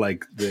kind of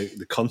like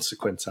the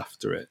consequence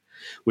after it,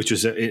 which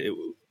was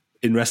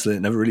in wrestling,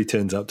 it never really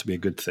turns out to be a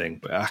good thing,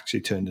 but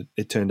actually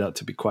turned out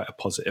to be quite a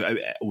positive,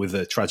 with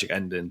a tragic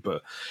ending,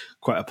 but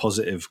quite a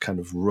positive kind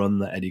of run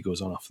that Eddie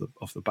goes on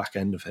off the back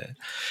end of it.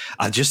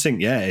 I just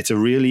think, yeah, it's a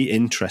really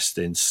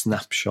interesting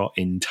snapshot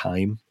in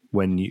time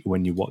when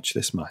you watch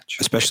this match,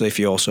 especially if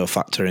you also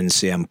factor in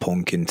CM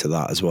Punk into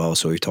that as well.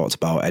 So we've talked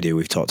about Eddie,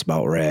 we've talked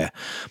about Ray,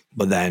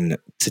 but then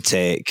to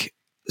take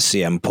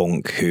CM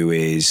Punk, who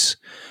is,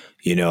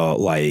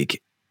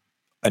 like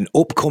an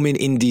upcoming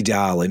indie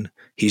darling.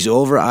 He's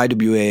over at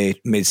IWA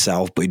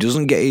Mid-South, but he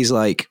doesn't get his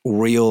like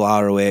real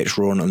ROH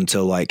run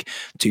until like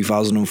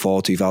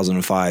 2004,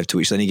 2005, to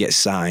which then he gets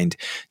signed.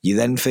 You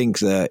then think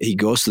that he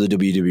goes to the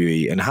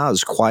WWE and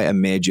has quite a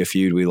major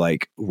feud with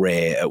like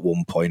Ray at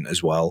one point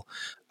as well.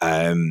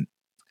 And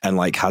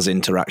like has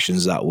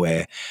interactions that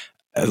way.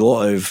 A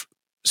lot of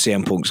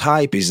CM Punk's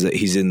hype is that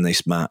he's in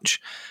this match.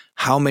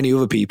 How many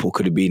other people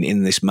could have been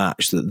in this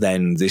match that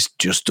then this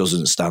just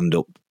doesn't stand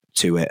up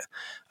to it?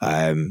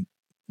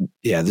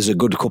 There's a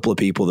good couple of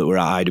people that were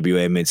at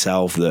IWA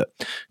Mid-South that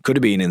could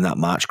have been in that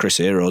match. Chris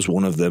Hero's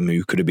one of them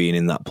who could have been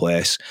in that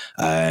place.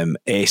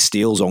 Ace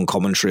Steele's on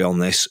commentary on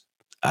this.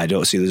 I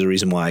don't see there's a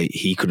reason why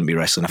he couldn't be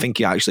wrestling. I think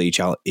he actually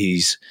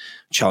he's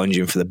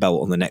challenging for the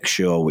belt on the next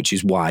show, which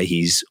is why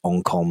he's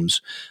on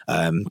comms.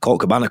 Colt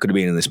Cabana could have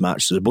been in this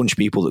match. There's a bunch of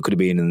people that could have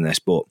been in this,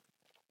 but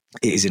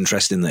it is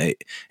interesting that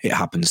it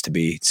happens to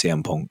be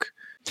CM Punk.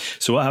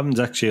 So what happens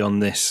actually on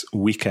this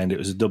weekend? It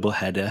was a double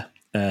header,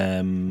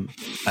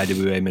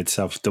 IWA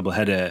Mid-South double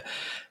header.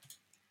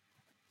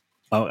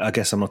 I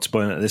guess I'm not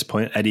spoiling it at this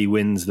point. Eddie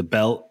wins the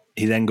belt.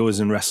 He then goes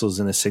and wrestles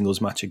in a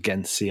singles match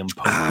against CM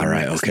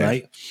Punk.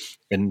 Okay.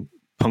 And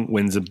Punk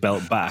wins the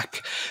belt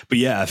back. But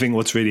yeah, I think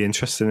what's really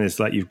interesting is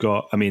like you've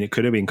got, I mean, it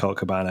could have been Colt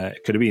Cabana,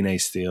 it could have been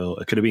Ace Steel,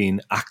 it could have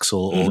been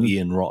Axel or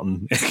Ian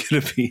Rotten. It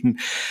could have been,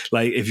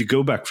 like, if you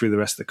go back through the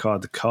rest of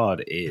the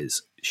card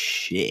is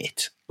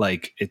shit.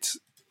 Like,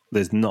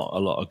 there's not a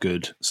lot of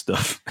good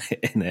stuff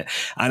in it.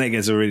 And it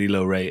gets a really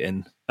low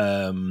rating.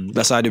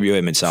 That's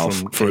IWA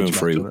Mid-South through and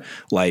through.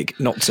 Like,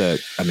 not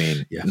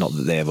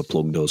that they ever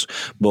plugged us,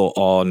 but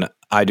on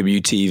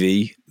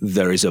IWTV,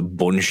 there is a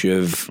bunch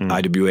of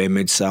IWA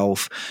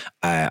Mid-South.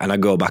 And I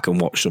go back and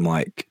watch some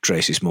like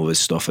Tracy Smothers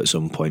stuff at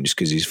some point just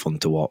because he's fun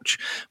to watch.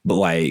 But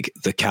like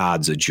the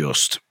cards are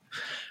just,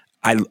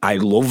 I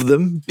love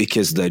them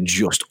because they're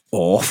just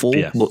awful,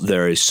 but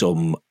there is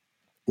some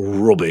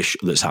rubbish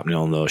that's happening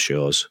on those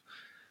shows.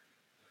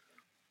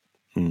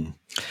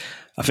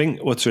 I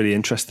think what's really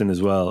interesting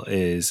as well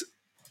is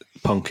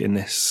Punk in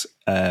this,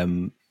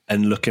 and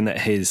looking at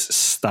his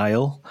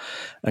style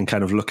and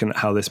kind of looking at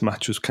how this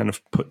match was kind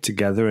of put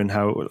together and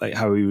how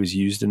he was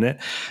used in it.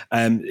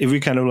 If we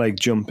kind of like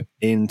jump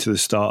into the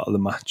start of the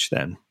match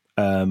then,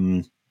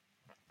 I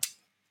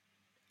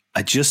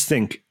just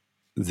think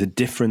the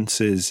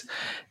differences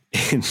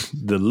in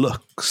the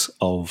looks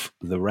of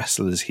the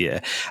wrestlers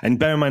here, and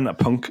bear in mind that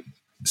Punk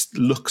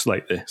looks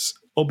like this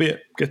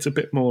albeit gets a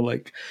bit more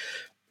like,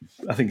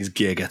 I think his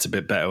gear gets a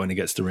bit better when he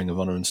gets to Ring of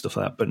Honor and stuff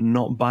like that, but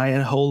not by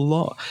a whole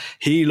lot.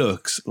 He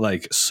looks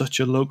like such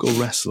a local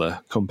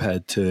wrestler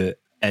compared to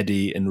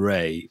Eddie and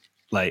Ray.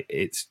 Like,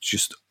 it's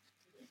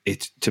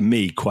to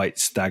me quite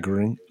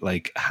staggering,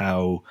 like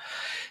how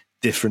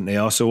different they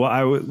are. So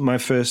my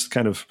first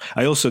kind of,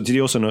 did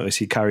you also notice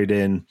he carried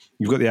in,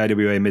 you've got the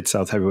IWA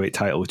Mid-South Heavyweight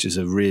title, which is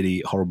a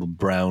really horrible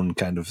brown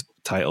kind of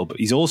title, but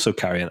he's also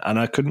carrying, and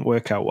I couldn't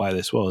work out why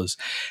this was,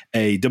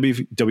 a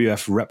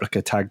WWF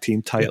replica tag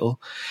team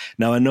title.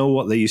 Now, I know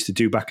what they used to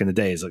do back in the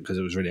days, because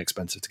it was really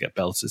expensive to get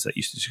belts, is that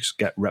used to just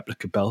get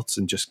replica belts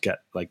and just get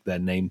like their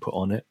name put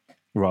on it,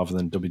 rather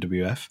than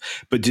WWF.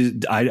 But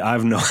I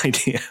have no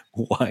idea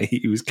why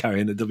he was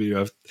carrying a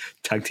WWF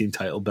tag team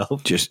title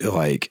belt. Just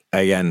like,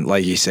 again,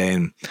 like you're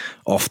saying,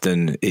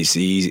 often it's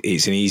an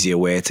easier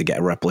way to get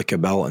a replica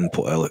belt and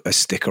put a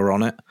sticker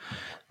on it.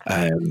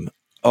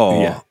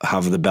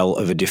 Have the belt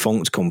of a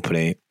defunct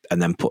company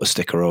and then put a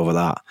sticker over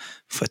that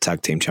for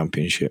tag team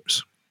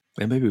championships.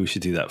 Yeah, maybe we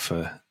should do that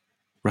for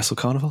Wrestle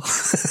Carnival.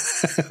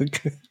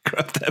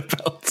 Grab their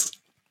belts.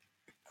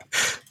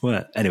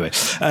 Well, anyway,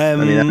 I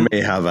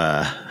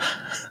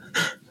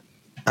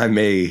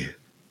may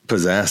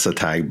possess a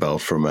tag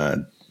belt from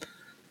a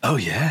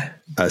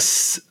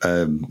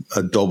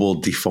double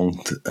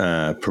defunct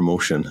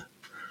promotion.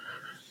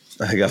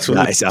 I think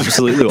that is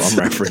absolutely what I'm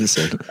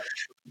referencing.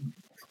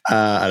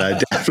 And I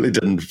definitely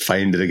didn't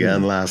find it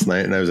again last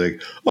night, and I was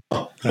like,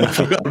 "Oh, I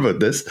forgot about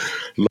this."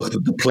 Looked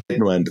at the plate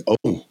and went,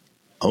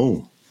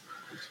 "Oh."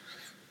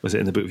 Was it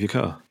in the boot of your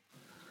car?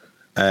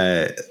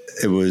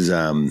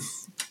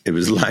 It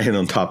was lying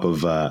on top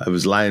of. It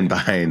was lying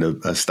behind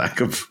a stack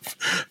of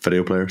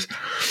video players.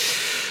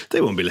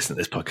 They won't be listening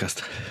to this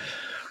podcast.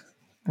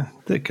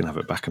 They can have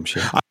it back, I'm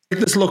sure. I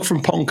like this look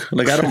from Punk.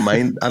 Like, I don't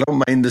mind. I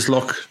don't mind this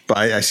look, but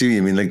I see what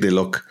you mean. Like, they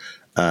look.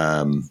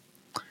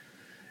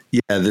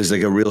 There's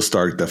like a real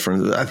stark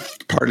difference.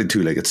 Partly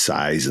too, like, it's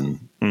size and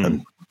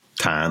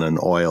tan and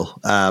oil.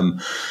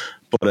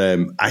 But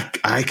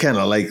I kind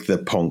of like the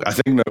Punk. I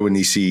think now when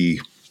you see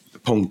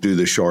Punk do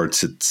the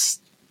shorts,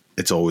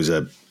 it's always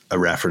a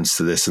reference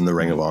to this in the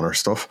Ring of Honor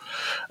stuff.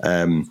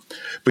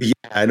 But yeah,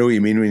 I know what you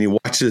mean. When you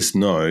watch this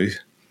now,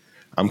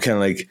 I'm kind of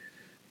like,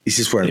 he's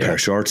just wearing a pair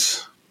of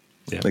shorts.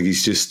 Yeah. Like,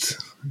 it's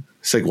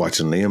like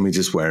watching Liam. He's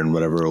just wearing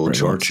whatever old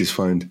shorts he's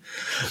found.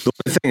 The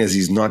only thing is,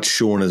 he's not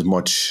showing as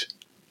much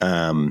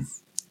as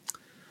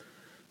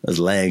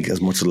leg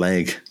as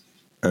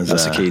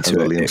that's the key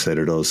to it. Liam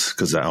Slater does,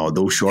 because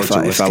those shorts.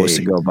 If I was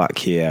to go back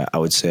here, I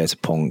would say to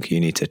Punk, you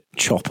need to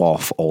chop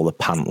off all the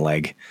pant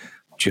leg.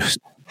 Just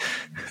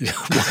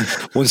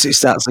once it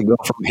starts to go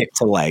from hip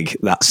to leg,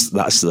 that's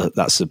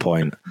the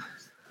point.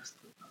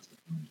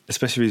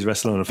 Especially if he's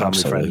wrestling on a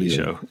family-friendly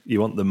show. You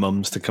want the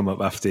mums to come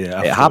up after you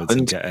afterwards. It happened.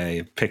 And get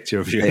a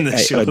picture of you in the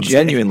shorts.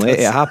 Genuinely,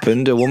 it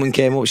happened. A woman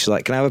came up. She's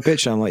like, "Can I have a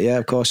picture?" I'm like, "Yeah,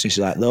 of course." And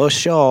she's like, "Those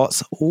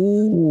shorts."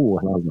 Ooh.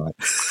 And I was like,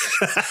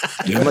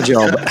 doing my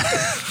job.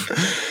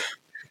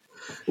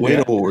 We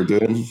know what we're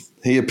doing.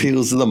 He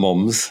appeals to the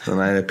mums, and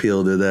I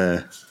appeal to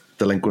the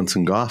delinquents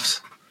and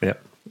goths. Yeah.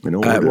 We know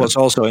what's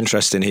also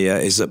interesting here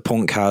is that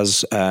Punk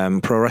has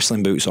pro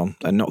wrestling boots on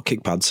and not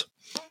kick pads.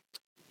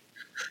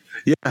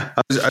 Yeah,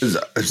 I was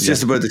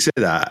just about to say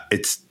that.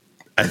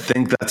 I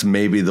think that's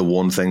maybe the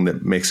one thing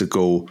that makes it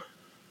go,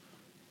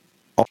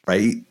 all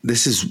right,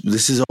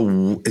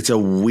 it's a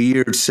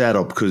weird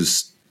setup,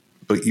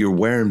 but you're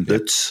wearing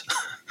boots.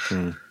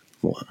 And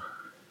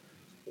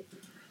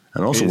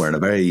also wearing a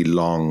very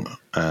long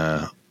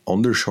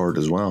undershirt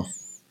as well.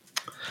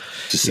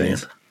 Just saying.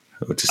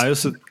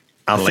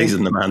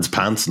 Analyzing the man's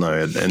pants now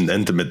in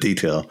intimate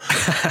detail.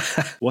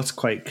 What's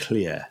quite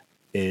clear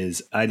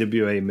is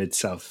IWA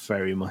Mid-South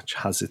very much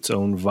has its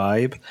own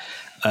vibe.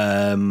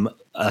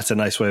 That's a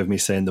nice way of me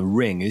saying the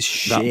ring is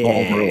shit.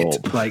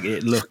 Like,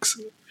 it looks...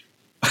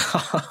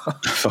 I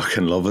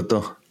fucking love it,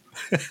 though.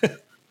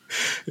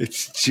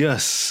 It's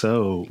just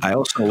so I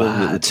also love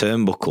that the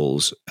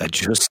turnbuckles are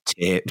just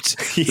taped.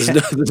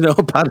 There's no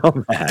pad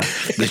on there.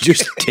 They're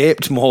just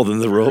taped more than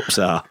the ropes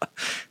are.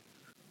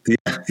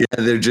 Yeah,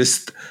 they're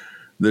just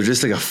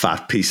like a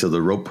fat piece of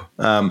the rope.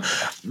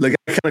 Like,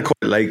 I kind of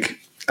quite like...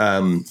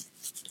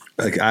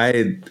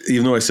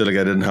 even though I said, like,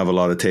 I didn't have a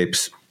lot of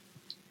tapes,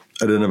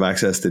 I didn't have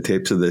access to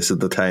tapes of this at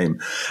the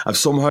time, I've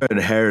somehow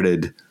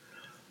inherited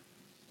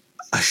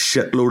a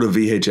shitload of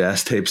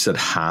VHS tapes that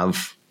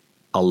have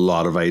a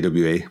lot of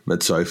IWA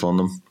Mid-South on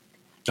them.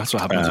 That's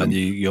what happens when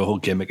your whole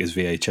gimmick is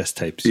VHS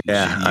tapes.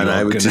 Yeah, and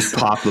I would just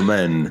pop them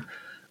in,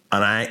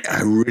 and I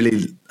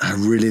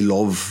really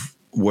love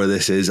where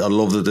this is. I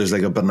love that there's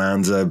like a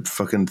Bonanza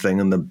fucking thing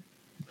on the...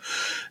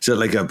 Is it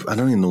like I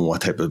don't even know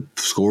what type of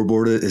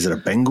scoreboard it is. Is it a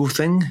bingo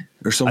thing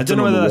or something? I don't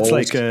know whether that's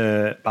like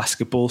a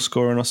basketball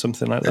scoring or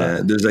something like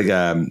that. There's like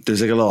a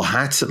little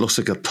hat that looks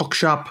like a tuck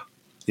shop.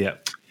 Yeah.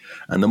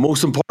 And the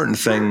most important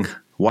thing,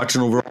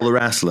 watching over all the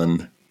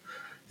wrestling,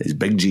 is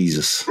Big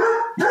Jesus.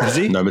 Is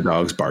he? Now my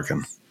dog's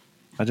barking.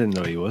 I didn't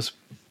know he was.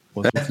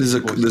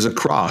 There's a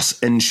cross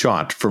in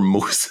shot for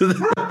most of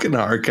the fucking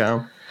hard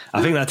cam.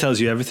 I think that tells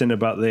you everything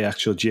about the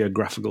actual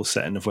geographical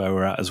setting of where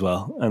we're at as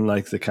well, and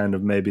like the kind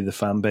of maybe the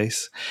fan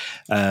base.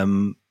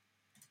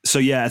 So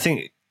yeah, I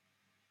think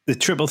the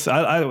triple.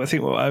 I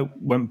think what I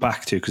went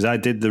back to, because I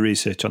did the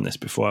research on this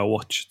before I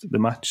watched the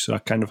match, so I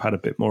kind of had a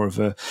bit more of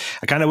a.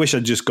 I kind of wish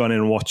I'd just gone in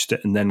and watched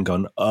it and then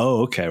gone,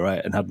 oh, okay,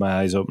 right, and had my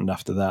eyes opened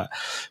after that.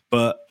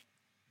 But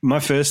my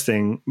first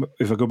thing,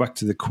 if I go back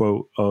to the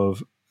quote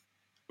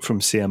from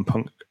CM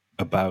Punk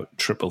about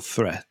triple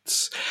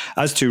threats,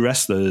 as two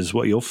wrestlers,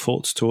 what are your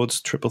thoughts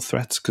towards triple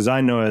threats? Because I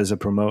know as a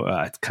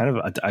promoter,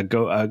 I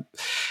go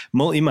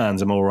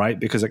multi-mans. I'm all right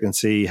because I can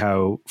see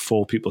how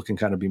 4 people can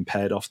kind of be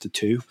paired off to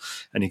 2,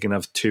 and you can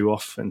have 2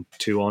 off and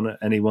 2 on at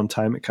any one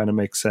time. It kind of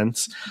makes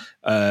sense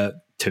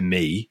to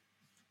me.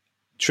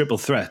 Triple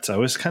threats, I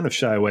always kind of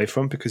shy away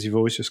from, because you've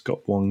always just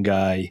got one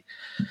guy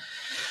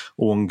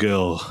or one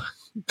girl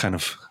kind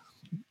of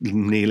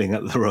kneeling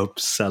at the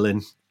ropes,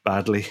 selling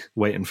badly,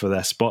 waiting for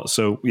their spot.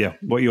 So yeah,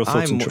 what are your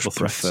thoughts on triple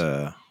threats? I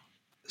prefer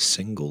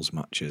singles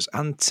matches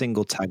and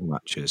single tag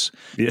matches.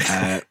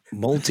 Yeah.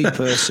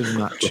 Multi-person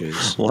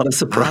matches. What a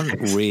surprise.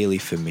 Aren't really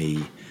for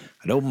me.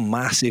 I don't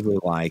massively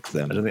like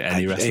them. I don't think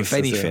any wrestlers. If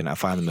anything, I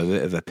find them a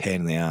bit of a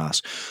pain in the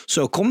ass.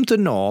 So come to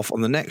North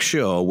on the next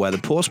show where the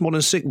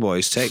Postmodern Sick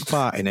Boys take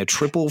part in a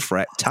triple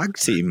threat tag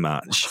team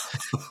match.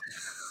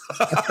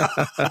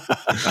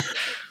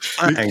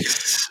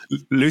 Thanks.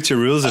 Lucha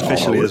Rules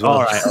officially as well.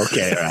 All right,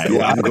 okay,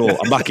 right. Well,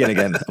 I'm back in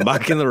again. I'm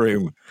back in the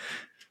room.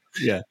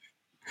 Yeah,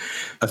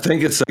 I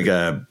think it's like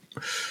a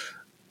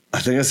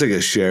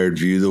shared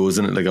view, though,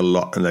 isn't it? Like a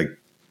lot. Like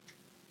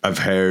I've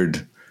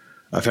heard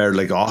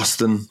like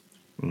Austin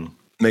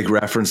make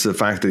reference to the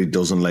fact that he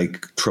doesn't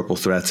like triple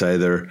threats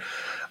either.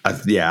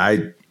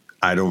 I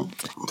don't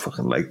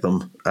fucking like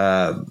them.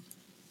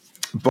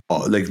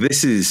 But like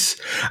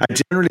I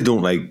generally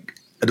don't like.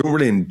 I don't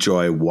really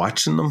enjoy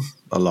watching them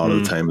a lot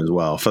of the time as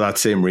well, for that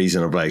same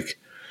reason of like,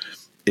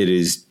 it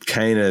is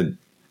kind of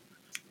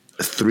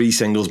 3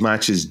 singles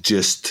matches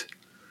just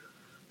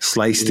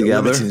sliced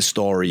together. Limiting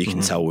story you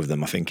can tell with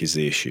them, I think, is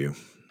the issue.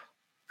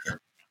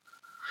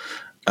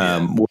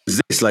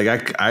 Was this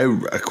like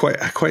I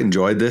quite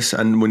enjoyed this,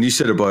 and when you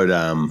said about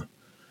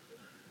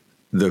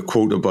the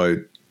quote about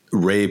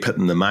Ray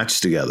putting the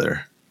match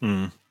together,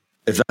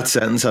 if that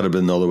sentence had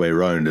been the other way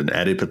around and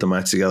Eddie put the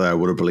match together, I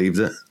would have believed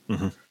it.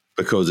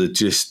 Because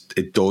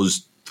it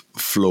does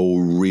flow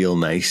real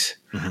nice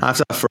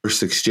after that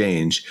first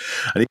exchange.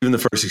 And even the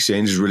first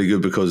exchange is really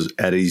good because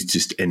Eddie's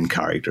just in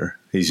character.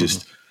 He's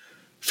just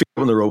feet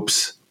up on the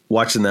ropes,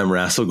 watching them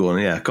wrestle,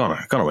 going, yeah, gone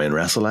away and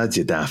wrestle, lads,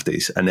 you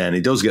dafties. And then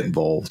he does get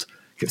involved,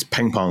 gets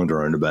ping-ponged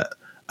around a bit.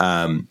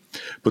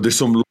 But there's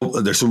some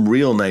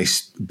real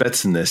nice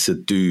bits in this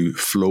that do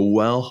flow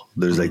well.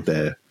 There's like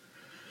the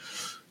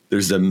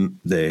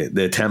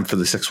attempt for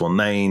the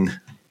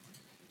 619.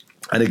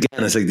 And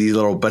again, it's like these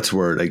little bits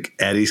where like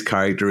Eddie's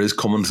character is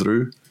coming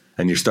through,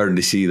 and you're starting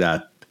to see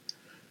that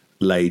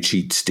lie,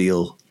 cheat,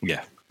 steal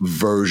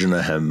version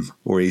of him,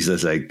 where he's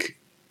just like,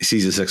 he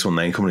sees a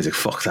 619 coming, he's like,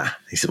 fuck that.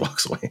 He said,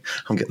 walks away.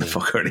 I'm getting the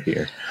fuck out of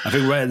here. I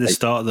think right at the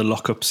start of the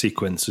lockup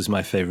sequence was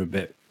my favorite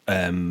bit,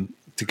 to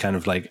kind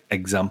of like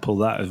example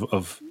that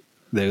of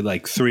they're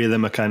like 3 of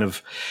them are kind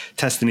of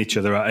testing each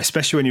other out,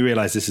 especially when you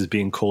realize this is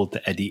being called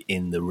to Eddie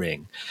in the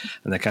ring,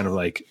 and they're kind of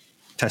like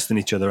testing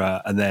each other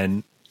out, and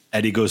then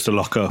Eddie goes to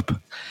lock up,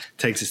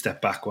 takes a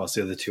step back whilst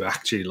the other 2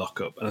 actually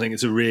lock up. And I think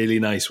it's a really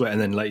nice way.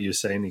 And then, like you were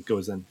saying, he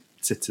goes and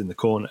sits in the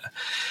corner.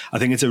 I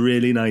think it's a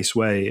really nice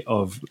way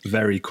of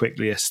very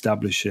quickly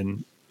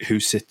establishing who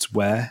sits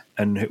where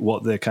and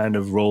what the kind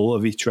of role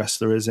of each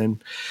wrestler is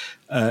in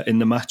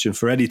the match. And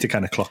for Eddie to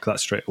kind of clock that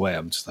straight away,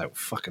 I'm just like,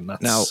 fucking,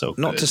 that's now, so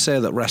good. Not to say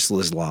that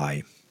wrestlers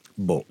lie,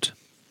 but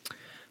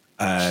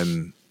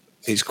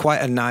it's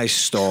quite a nice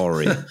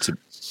story to...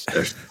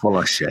 They're full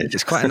of shit.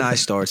 It's quite a nice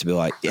story to be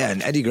like, yeah,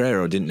 and Eddie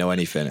Guerrero didn't know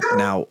anything.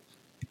 Now,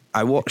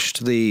 I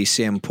watched the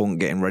CM Punk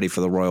getting ready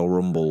for the Royal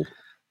Rumble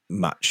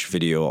match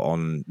video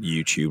on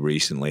YouTube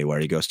recently where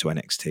he goes to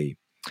NXT.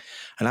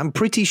 And I'm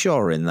pretty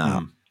sure in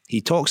that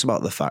he talks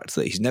about the fact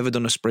that he's never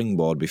done a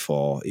springboard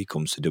before he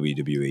comes to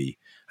WWE.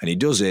 And he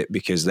does it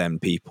because then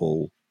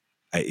people,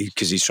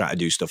 because he's trying to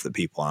do stuff that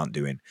people aren't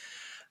doing.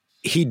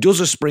 He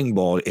does a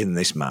springboard in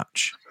this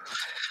match.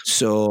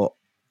 So...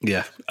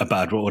 yeah, a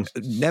bad one.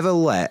 Never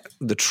let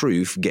the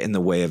truth get in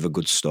the way of a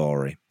good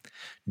story.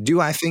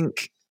 Do I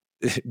think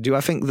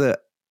that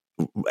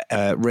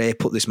Ray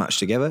put this match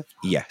together?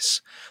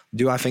 Yes.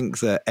 Do I think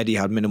that Eddie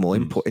had minimal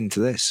input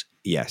into this?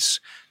 Yes.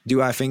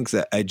 Do I think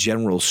that a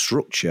general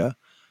structure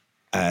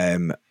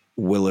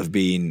will have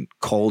been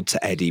called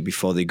to Eddie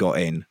before they got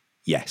in?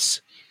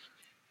 Yes.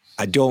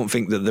 I don't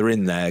think that they're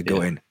in there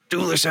going,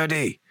 do this,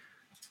 Eddie.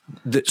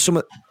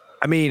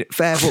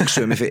 Fair fucks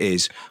to him if it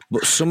is,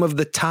 but some of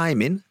the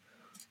timing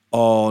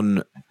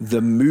on the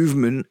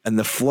movement and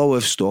the flow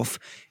of stuff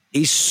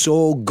is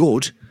so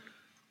good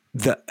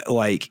that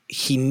the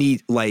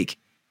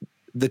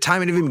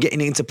timing of him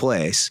getting into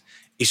place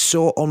is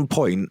so on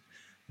point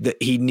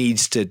that he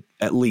needs to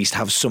at least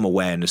have some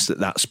awareness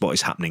that spot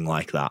is happening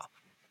like that.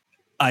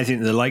 I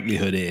think the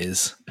likelihood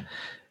is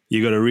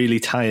you got a really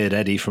tired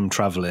Eddie from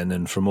traveling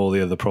and from all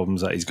the other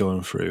problems that he's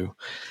going through.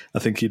 I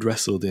think he'd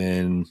wrestled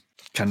in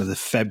kind of the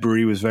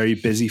February was very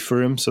busy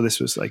for him. So this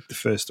was like the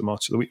 1st of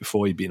March, the week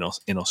before he'd been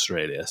in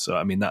Australia. So,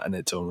 I mean, that in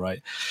its own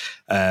right.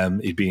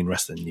 He'd been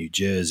wrestling in New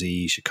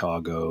Jersey,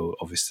 Chicago,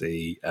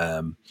 obviously.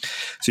 So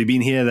he'd been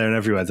here, there and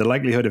everywhere. The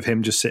likelihood of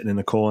him just sitting in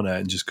a corner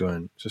and just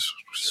going, just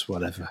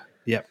whatever.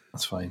 Yep,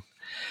 that's fine.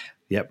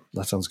 Yep,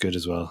 that sounds good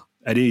as well.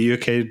 Eddie, are you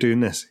okay doing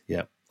this?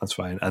 Yep, that's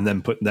fine. And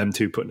then putting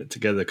it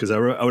together. Because I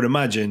would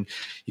imagine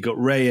you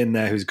got Ray in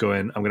there who's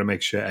going, I'm going to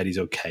make sure Eddie's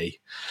okay.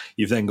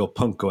 You've then got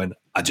Punk going,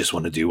 I just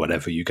want to do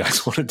whatever you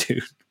guys want to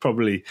do.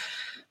 Probably.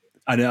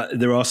 And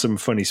there are some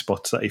funny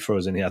spots that he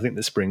throws in here. I think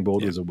the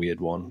springboard was a weird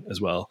one as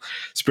well.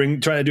 Trying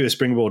to do a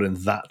springboard in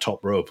that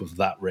top rope of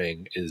that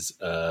ring is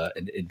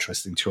an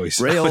interesting choice.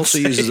 Ray also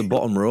uses a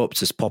bottom rope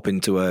to pop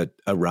into a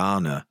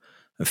Rana.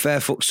 And fair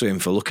fucks to him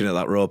for looking at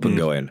that rope and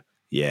going,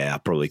 yeah,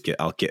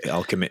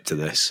 I'll commit to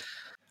this.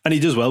 And he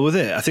does well with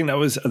it. I think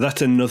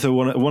that's another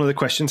one. One of the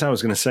questions I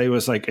was going to say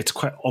was like, it's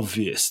quite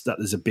obvious that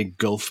there's a big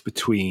gulf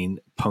between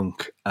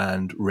Punk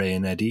and Ray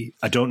and Eddie.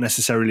 I don't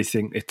necessarily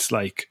think it's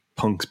like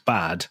Punk's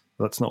bad.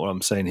 That's not what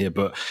I'm saying here,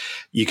 but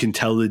you can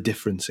tell the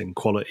difference in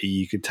quality.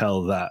 You can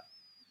tell that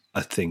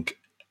I think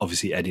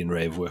obviously Eddie and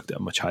Ray have worked at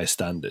a much higher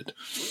standard.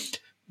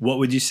 What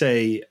would you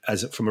say,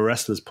 as from a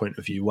wrestler's point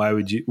of view, what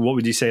would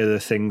you say are the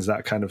things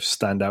that kind of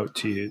stand out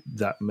to you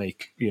that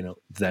make,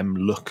 them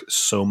look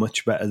so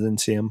much better than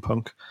CM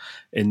Punk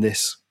in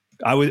this?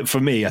 For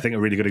me, I think a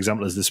really good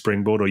example is the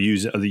springboard or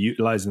the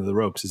utilizing of the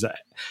ropes is that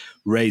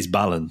Ray's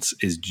balance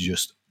is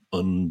just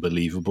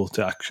unbelievable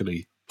to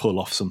actually pull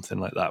off something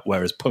like that.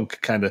 Whereas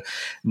Punk kind of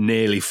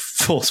nearly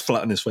falls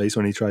flat on his face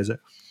when he tries it.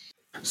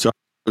 So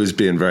I was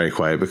being very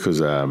quiet because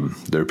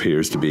there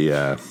appears to be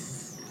a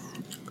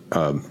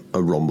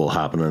rumble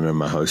happening in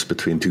my house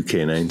between two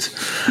canines.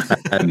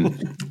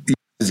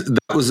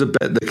 That was a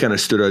bit that kind of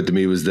stood out to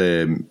me was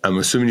I'm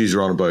assuming he's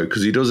on about,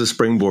 because he does a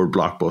springboard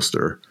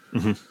blockbuster,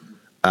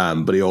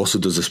 but he also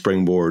does a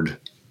springboard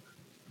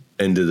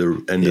into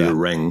the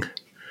ring.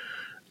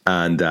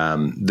 And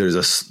there's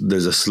a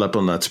slip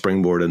on that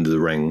springboard into the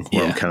ring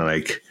where I'm kind of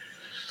like,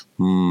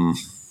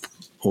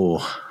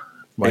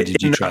 why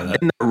did you try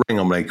that? In the ring,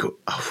 I'm like, oh,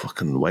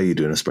 fucking, why are you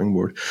doing a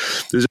springboard?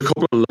 There's a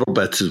couple of little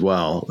bits as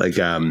well. Like,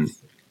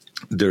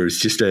 there's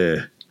just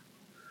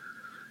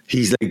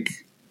he's like,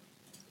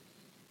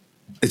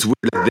 it's weird.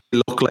 Like,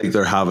 they look like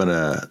they're having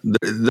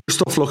their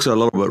stuff looks a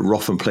little bit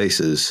rough in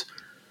places,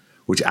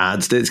 which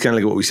adds to it. It's kind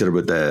of like what we said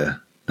about the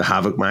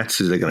Havoc match.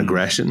 There's like an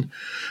aggression,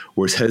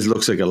 whereas his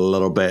looks like a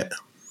little bit,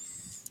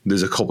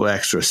 there's a couple of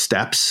extra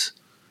steps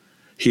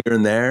here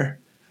and there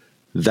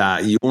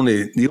that you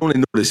only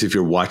notice if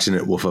you're watching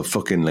it with a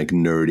fucking like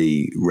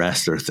nerdy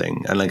wrestler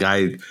thing. And like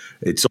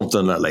it's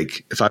something that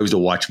like if I was to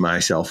watch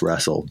myself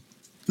wrestle,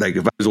 like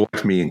if I was to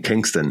watch me in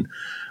Kingston,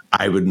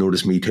 I would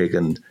notice me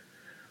taking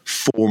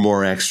 4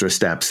 more extra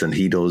steps than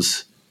he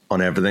does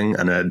on everything.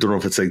 And I don't know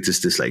if it's like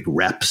just this like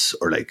reps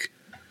or like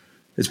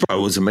it's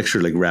probably was a mixture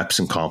of like reps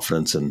and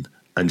confidence and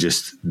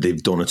just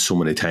they've done it so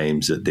many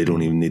times that they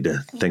don't even need to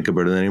think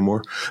about it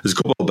anymore. There's a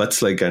couple of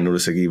bits like I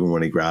noticed like even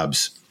when he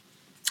grabs.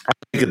 I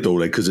like it though,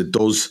 like because it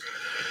does,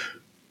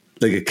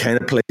 like it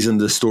kind of plays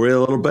into the story a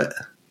little bit.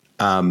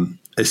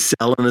 It's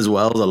selling as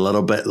well as a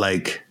little bit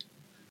like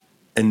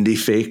indie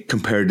fake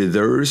compared to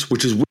theirs,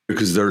 which is weird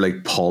because they're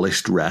like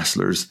polished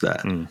wrestlers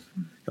that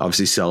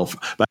obviously sell.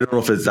 But I don't know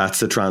if that's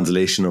the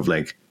translation of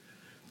like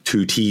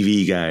 2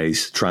 TV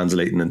guys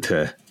translating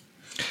into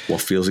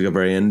what feels like a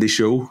very indie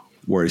show,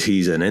 whereas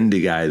he's an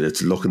indie guy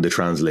that's looking to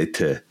translate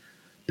to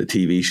the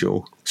TV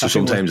show. So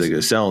sometimes like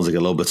it sounds like a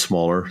little bit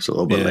smaller, so a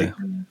little bit like.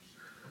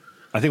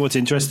 I think what's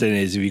interesting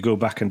is if you go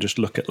back and just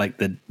look at like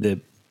the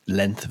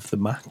length of the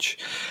match.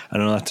 I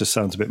know that just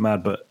sounds a bit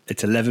mad, but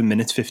it's 11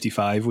 minutes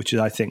 55, which is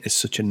I think is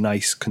such a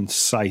nice,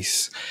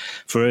 concise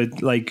it's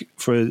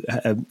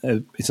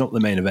not the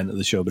main event of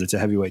the show, but it's a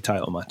heavyweight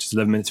title match. It's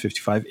 11 minutes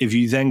 55. If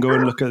you then go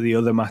and look at the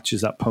other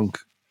matches that Punk,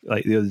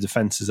 like the other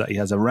defenses that he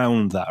has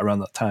around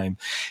that time,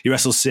 he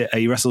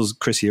wrestles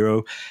Chris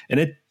Hero in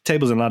a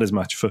tables and ladders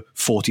match for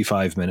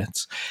 45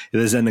 minutes.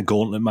 There's then a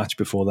gauntlet match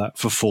before that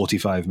for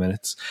 45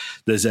 minutes.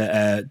 There's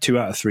a 2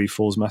 out of 3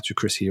 falls match with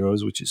Chris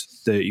Heroes, which is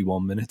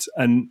 31 minutes.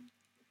 And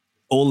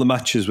all the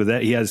matches with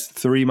Eddie, he has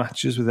 3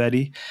 matches with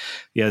Eddie.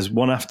 He has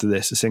one after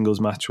this, a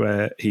singles match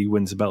where he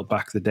wins the belt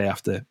back the day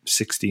after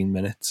 16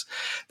 minutes.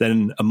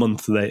 Then a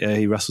month later,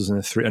 he wrestles in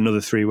another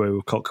 3-way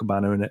with Colt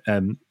Cabana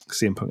and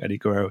CM Punk, Eddie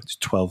Guerrero. It's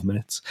 12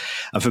 minutes.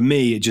 And for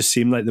me, it just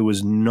seemed like there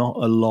was not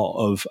a lot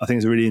of, I think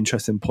it's a really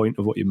interesting point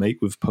of what you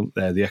make with Punk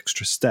there, the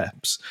extra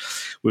steps.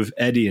 With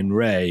Eddie and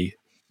Ray,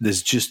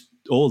 there's just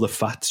all the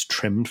fat's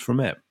trimmed from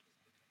it.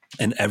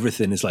 And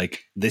everything is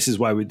like, this is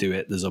why we do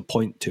it. There's a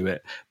point to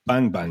it.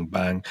 Bang, bang,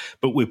 bang.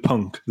 But with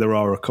Punk, there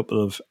are a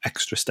couple of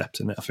extra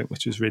steps in it, I think,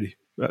 which is really,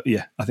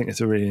 I think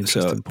it's a really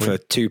interesting point. For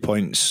 2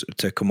 points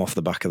to come off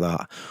the back of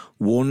that.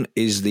 One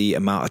is the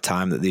amount of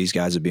time that these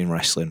guys have been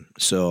wrestling.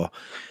 So,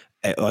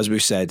 as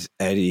we've said,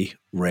 Eddie,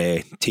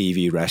 Ray,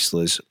 TV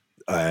wrestlers,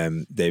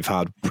 They've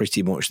had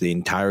pretty much the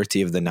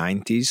entirety of the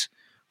 90s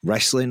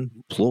wrestling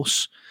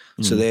plus.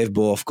 So they've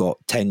both got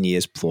 10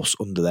 years plus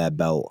under their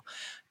belt.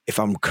 If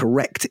I'm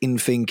correct in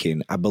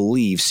thinking, I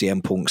believe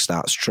CM Punk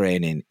starts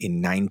training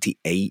in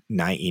 98,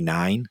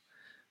 99.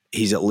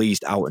 He's at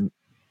least out and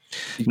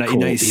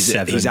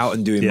 1997. He's out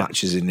and doing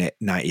matches in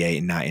 98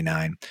 and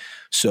 99.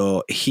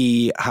 So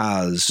he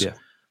has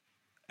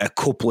a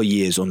couple of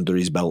years under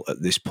his belt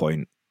at this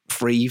point,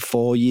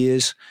 3-4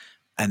 years,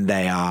 and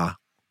they are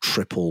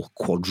triple,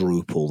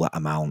 quadruple that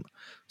amount.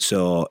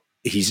 So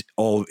he's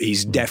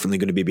definitely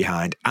going to be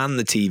behind, and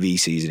the TV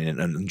season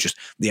and just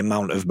the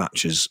amount of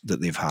matches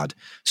that they've had.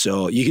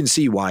 So you can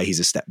see why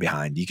he's a step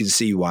behind. You can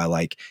see why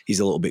like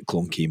he's a little bit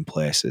clunky in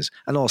places,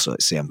 and also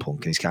it's CM Punk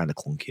and he's kind of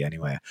clunky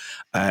anyway.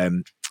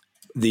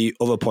 The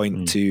other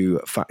point to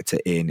factor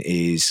in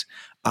is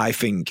I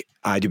think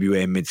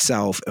IWA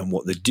Mid-South and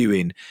what they're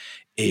doing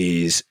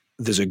is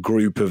there's a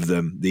group of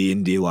them, the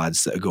indie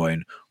lads, that are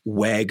going,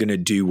 we're going to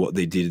do what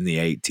they did in the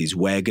 80s.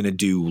 We're going to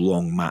do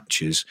long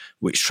matches,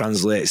 which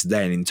translates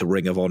then into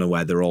Ring of Honor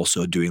where they're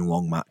also doing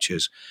long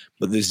matches.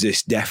 But there's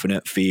this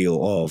definite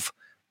feel of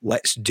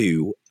let's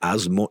do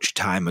as much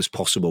time as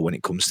possible when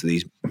it comes to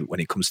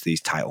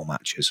these title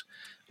matches.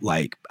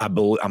 Like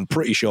I'm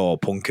pretty sure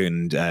Punk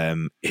and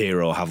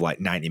Hero have like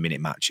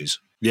 90-minute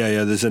matches.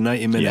 Yeah. There's a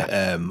 90-minute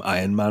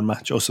Iron Man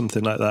match or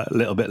something like that a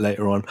little bit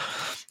later on,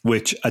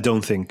 which I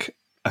don't think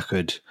I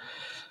couldn't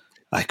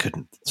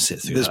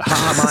sit through. There's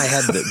part of my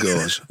head that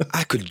goes,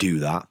 I could do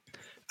that.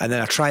 And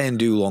then I try and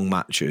do long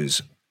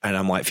matches and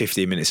I'm like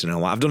 15 minutes and I'm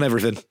like, I've done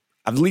everything.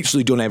 I've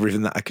literally done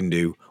everything that I can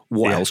do.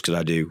 What else could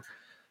I do?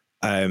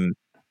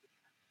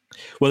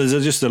 Well,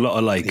 there's just a lot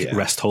of like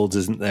rest holds,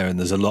 isn't there? And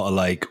there's a lot of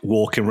like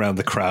walking around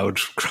the crowd,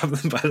 grab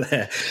them by the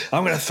hair.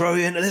 I'm going to throw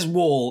you into this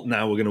wall.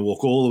 Now we're going to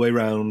walk all the way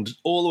around.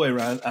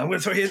 I'm going to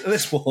throw you into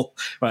this wall.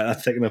 Right,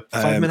 that's taking up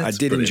 5 minutes. I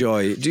did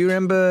enjoy. Do you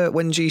remember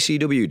when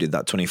GCW did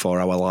that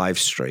 24-hour live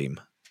stream?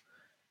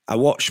 I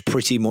watched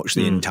pretty much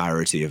the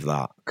entirety of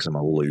that because I'm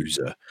a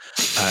loser.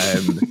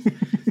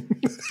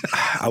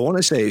 I want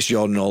to say it's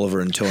Jordan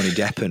Oliver and Tony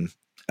Deppen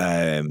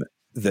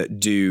that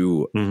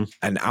do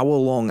an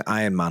hour-long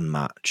Iron Man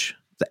match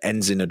that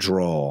ends in a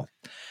draw.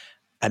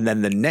 And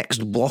then the next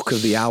block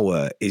of the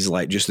hour is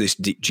like just this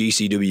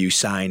GCW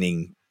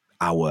signing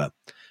hour.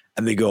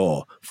 And they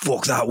go,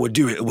 fuck that,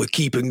 we're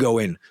keeping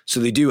going. So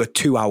they do a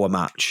 2-hour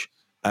match.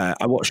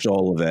 I watched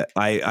all of it.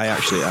 I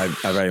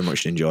very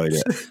much enjoyed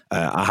it.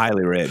 I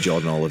highly rate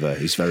Jordan Oliver.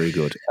 He's very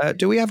good.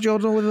 Do we have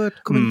Jordan Oliver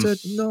coming to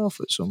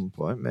North at some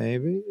point?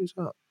 Maybe is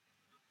that?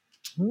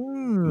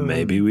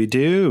 Maybe we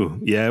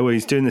do. Yeah, well,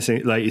 he's doing this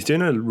thing, like he's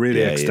doing a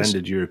really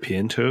extended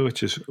European tour,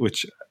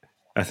 which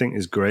I think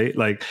is great.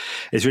 Like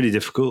it's really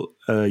difficult.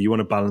 You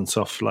want to balance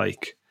off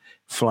like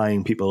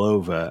flying people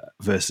over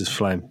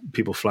versus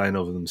people flying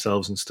over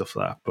themselves and stuff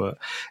like that. But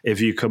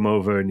if you come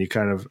over and you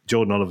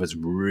Jordan Oliver's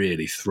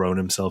really thrown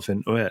himself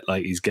into it.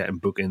 Like he's getting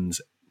bookings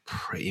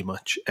pretty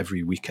much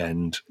every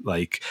weekend,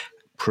 like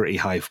pretty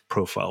high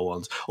profile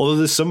ones. Although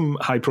there's some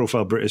high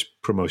profile British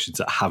promotions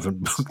that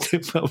haven't booked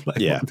him. I'm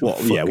like, what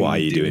are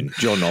you doing?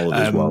 Jordan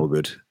Oliver's well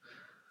good.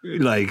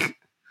 Like,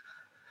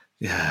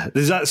 yeah,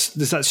 there's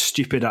that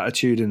stupid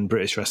attitude in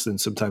British wrestling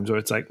sometimes where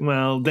it's like,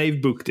 well,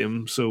 they've booked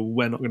him, so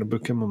we're not going to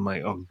book him. I'm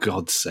like, oh,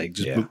 God's sake,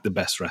 just book the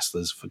best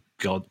wrestlers for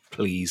God,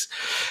 please.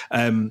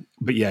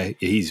 But yeah,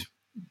 he's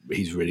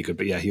really good.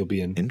 But yeah, he'll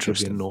be in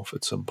North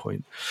at some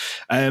point.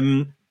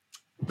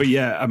 But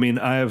yeah, I mean,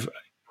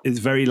 it's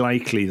very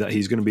likely that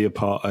he's going to be a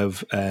part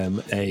of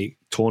a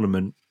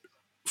tournament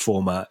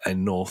format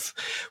in North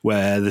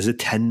where there's a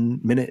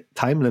 10-minute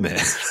time limit.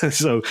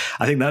 So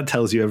I think that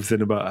tells you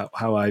everything about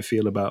how I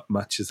feel about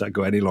matches that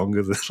go any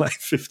longer than like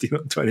 15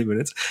 or 20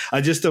 minutes.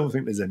 I just don't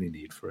think there's any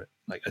need for it.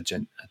 Like I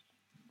don't.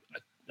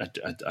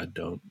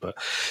 But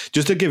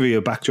just to give you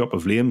a backdrop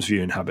of Liam's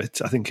viewing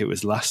habits, I think it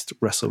was last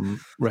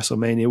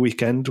WrestleMania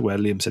weekend where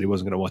Liam said he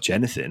wasn't going to watch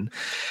anything.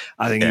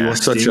 I think he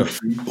watched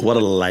what a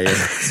liar.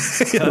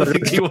 I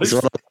think he was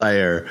what a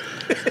liar.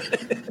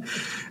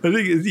 I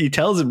think he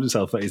tells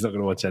himself that he's not going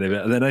to watch any of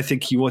it, and then I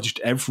think he watched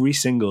every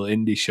single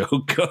indie show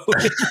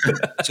going.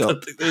 So I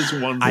think there's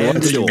one. I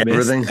ended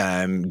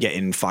up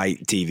getting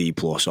Fight TV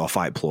Plus or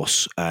Fight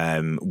Plus,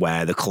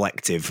 where the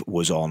Collective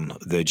was on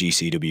the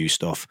GCW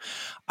stuff.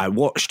 I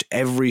watched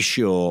every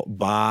show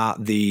bar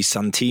the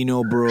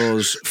Santino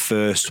Bros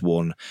first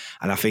one,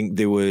 and I think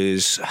there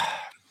was.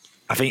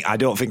 I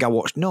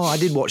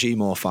did watch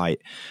Emo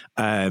Fight.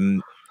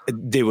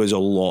 There was a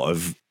lot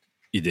of.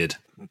 You did.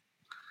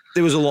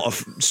 There was a lot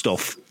of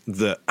stuff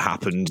that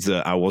happened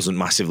that I wasn't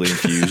massively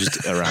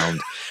infused around.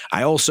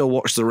 I also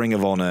watched the Ring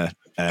of Honor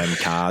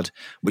card,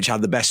 which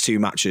had the best two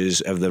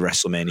matches of the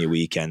WrestleMania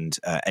weekend,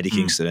 Eddie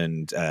Kingston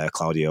and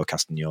Claudio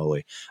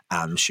Castagnoli,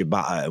 and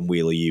Shibata and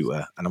Wheeler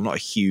Yuta. And I'm not a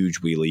huge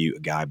Wheeler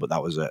Yuta guy, but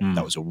that was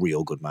a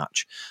real good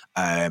match.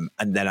 And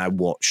then I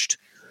watched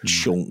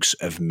chunks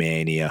of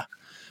Mania,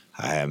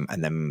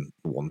 and then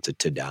wanted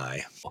to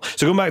die.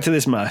 So going back to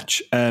this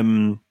match,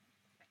 I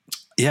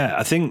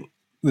think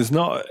there's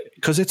not,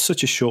 because it's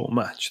such a short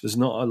match, there's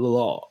not a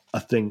lot, I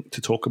think,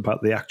 to talk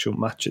about the actual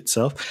match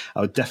itself.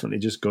 I would definitely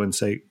just go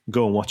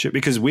and watch it,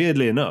 because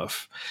weirdly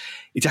enough,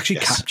 it's actually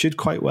captured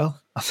quite well.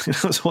 I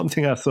think that's one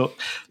thing I thought.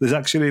 There's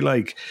actually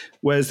like,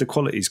 whereas the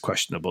quality is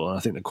questionable, and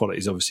I think the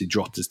quality's obviously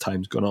dropped as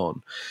time's gone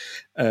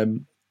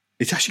on.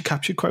 It's actually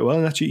captured quite well,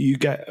 and actually you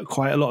get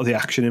quite a lot of the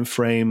action in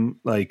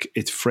frame. Like,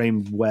 it's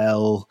framed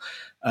well.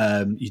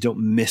 You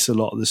don't miss a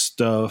lot of the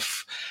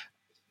stuff.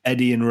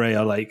 Eddie and Ray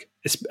are like,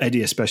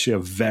 Eddie especially, are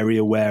very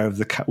aware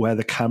of where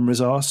the cameras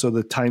are. So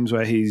the times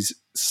where he's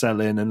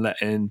selling and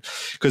letting,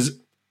 because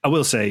I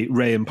will say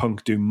Ray and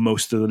Punk do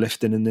most of the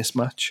lifting in this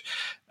match.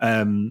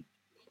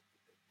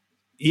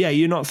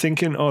 You're not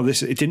thinking,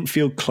 it didn't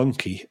feel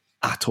clunky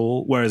at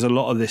all. Whereas a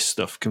lot of this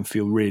stuff can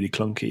feel really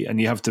clunky,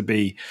 and you have to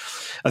be,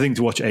 I think,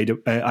 to watch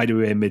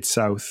IWA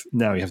Mid-South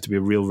now, you have to be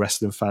a real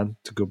wrestling fan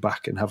to go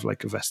back and have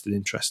like a vested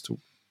interest to,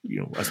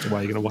 as to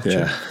why you're going to watch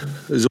it.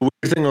 There's a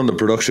weird thing on the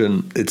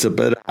production. It's a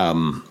bit,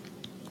 and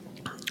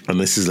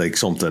this is like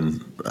something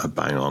I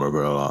bang on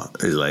about a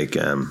lot, is like,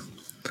 and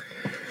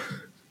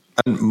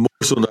more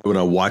so now when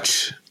I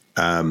watch,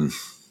 when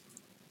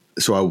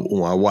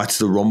I watch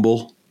the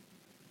Rumble,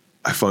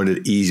 I found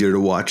it easier to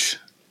watch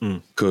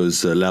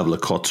because the level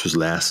of cuts was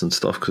less and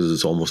stuff, because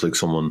it's almost like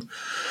someone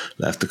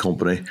left the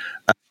company.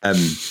 On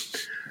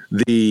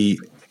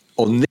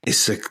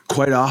this, like,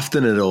 quite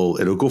often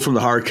it'll go from the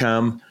hard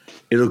cam,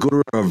 it'll go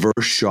to a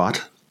reverse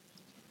shot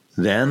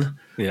then,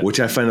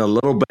 which I find a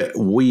little bit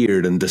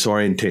weird and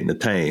disorientating at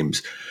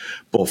times.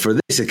 But for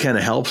this, it kind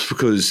of helps,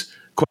 because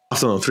quite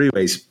often on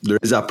three-ways, there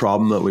is that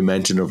problem that we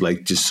mentioned of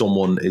like just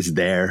someone is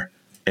there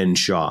in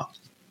shot.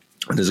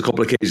 And there's a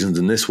couple of occasions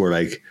in this where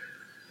like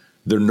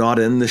they're not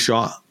in the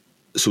shot,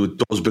 so it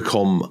does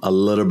become a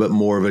little bit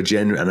more of a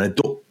genuine. And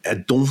I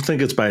don't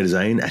think it's by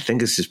design. I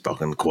think it's just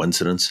fucking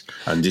coincidence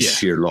and just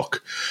sheer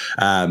luck.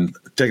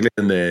 Particularly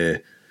in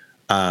the,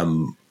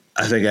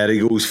 I think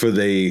Eddie goes for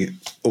the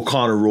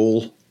O'Connor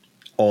roll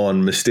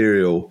on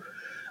Mysterio,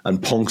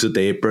 and Punk's at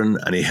the apron,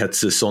 and he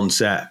hits the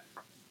sunset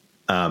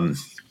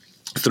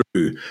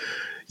through.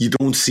 You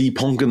don't see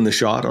Punk in the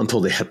shot until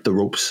they hit the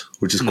ropes,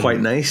 which is quite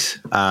nice.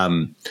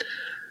 But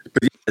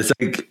yeah, it's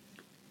like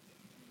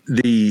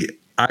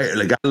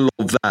I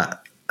love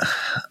that.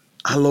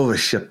 I love a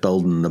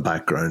shipbuilding in the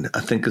background.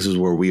 I think this is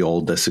where we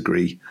all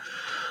disagree.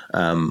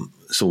 So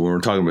when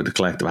we're talking about the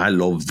collective, I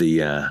love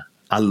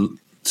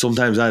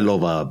sometimes I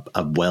love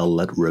a well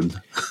lit room.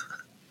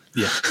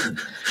 Yeah,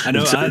 I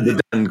know.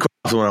 Then quite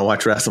often when I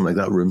watch wrestling, I'm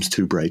like, that room's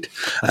too bright.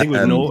 I think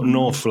with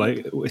North,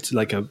 like it's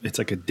like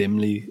a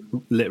dimly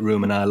lit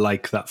room, and I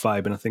like that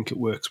vibe, and I think it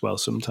works well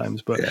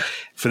sometimes. But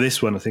for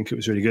this one, I think it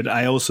was really good.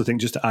 I also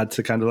think, just to add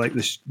to kind of like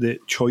the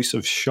choice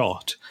of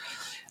shot,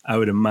 I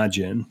would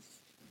imagine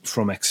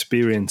from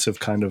experience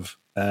of kind of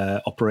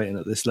operating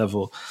at this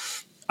level,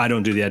 I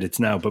don't do the edits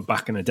now, but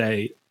back in the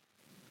day,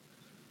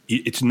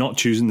 it's not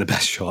choosing the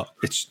best shot,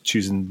 it's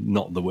choosing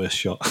not the worst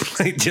shot.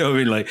 Like, do you know what I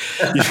mean? Like,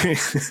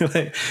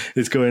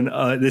 it's going,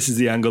 this is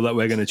the angle that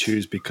we're going to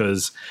choose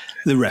because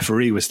the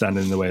referee was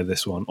standing in the way of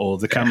this one, or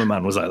the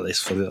cameraman was like this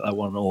for that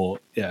one, or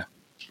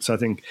so I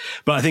think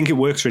it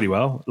works really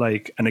well.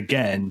 Like, and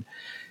again,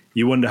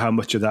 you wonder how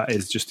much of that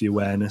is just the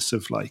awareness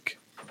of like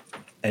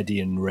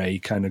Eddie and Ray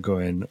kind of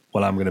going,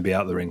 well, I'm going to be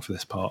out the ring for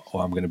this part,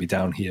 or I'm going to be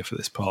down here for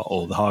this part,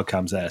 or the hard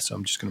cam's there, so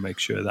I'm just going to make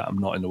sure that I'm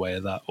not in the way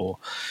of that, or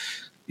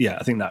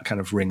I think that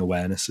kind of ring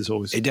awareness is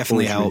always, it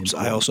definitely always helps.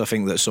 Really, I also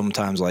think that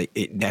sometimes like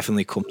it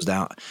definitely comes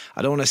down,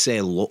 I don't want to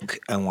say luck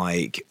and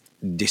like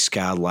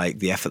discard like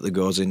the effort that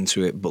goes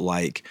into it, but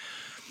like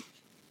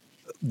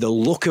the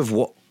look of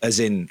what, as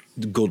in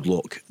good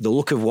luck, the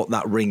look of what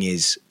that ring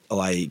is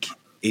like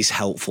is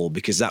helpful,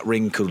 because that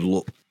ring could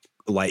look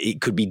like it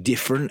could be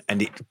different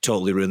and it could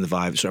totally ruin the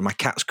vibe. So my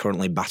cat's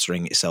currently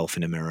battering itself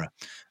in a mirror,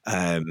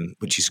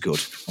 which is good.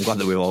 I'm glad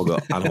that we've all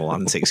got animal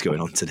antics going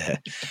on today.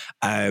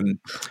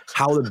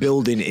 How the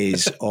building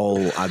is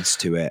all adds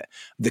to it.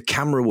 The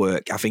camera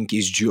work, I think,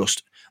 is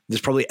just,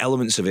 there's probably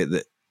elements of it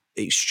that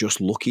it's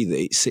just lucky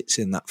that it sits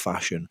in that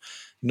fashion.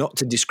 Not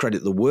to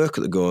discredit the work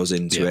that goes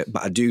into it,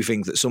 but I do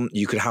think that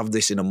you could have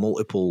this in a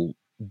multiple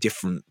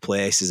different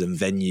places and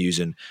venues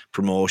and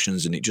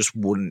promotions, and it just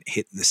wouldn't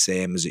hit the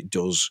same as it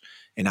does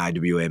in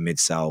IWA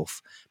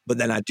Mid-South. But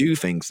then I do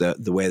think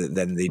that the way that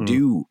then they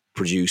do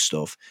produce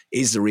stuff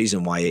is the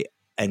reason why it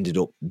ended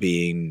up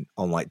being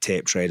on like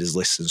tape traders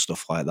lists and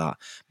stuff like that,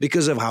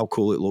 because of how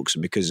cool it looks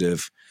and because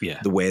of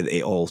the way that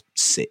it all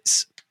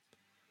sits.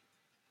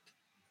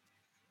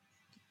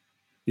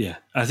 Yeah,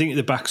 I think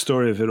the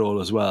backstory of it all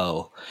as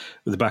well,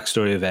 the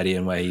backstory of Eddie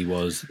and where he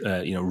was,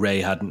 Ray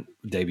hadn't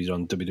debuted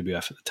on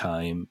WWF at the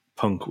time.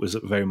 Punk was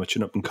very much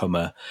an up and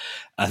comer.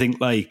 I think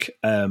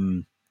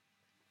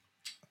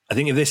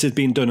if this had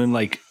been done in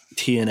like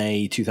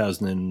TNA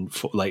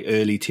 2004, like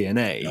early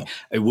TNA,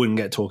 it wouldn't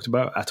get talked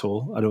about at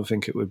all. I don't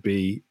think it would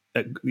be,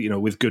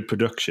 with good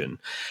production,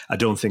 I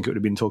don't think it would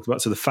have been talked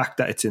about. So the fact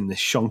that it's in this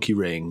shonky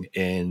ring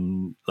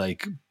in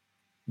like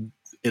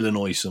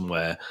Illinois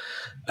somewhere,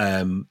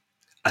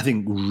 I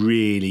think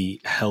really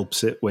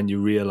helps it when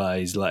you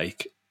realize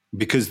like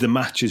because the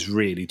match is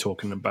really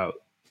talking about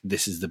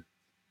this is the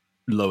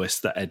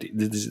lowest that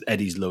this is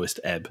Eddie's lowest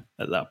ebb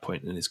at that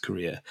point in his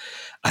career,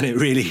 and it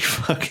really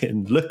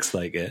fucking looks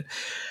like it.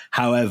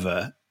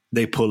 However,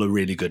 they pull a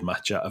really good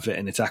match out of it,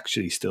 and it's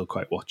actually still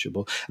quite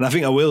watchable. And I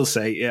think I will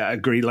say, yeah, I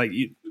agree. Like,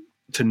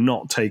 to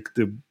not take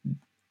the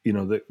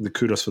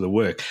kudos for the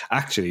work.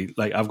 Actually,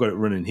 like, I've got it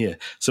running here.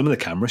 Some of the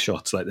camera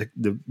shots, like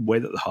the way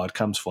that the hard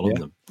cams follow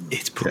them,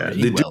 it's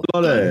pretty they well do a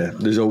lot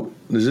of,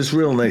 there's this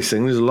real nice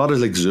thing. There's a lot of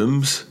like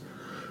zooms,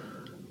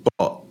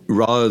 but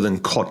rather than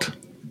cut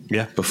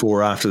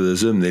before or after the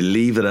zoom, they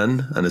leave it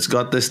in, and it's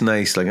got this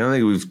nice, like, I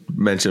think we've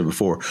mentioned it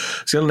before,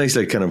 it's got a nice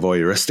like kind of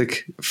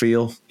voyeuristic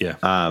feel.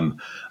 And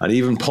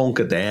even Punk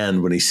at the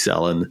end when he's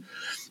selling,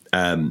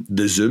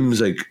 the zooms,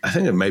 like, I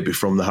think it might be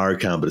from the hard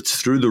cam, but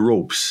it's through the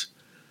ropes,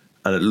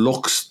 and it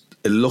looks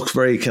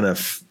very kind of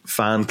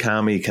fan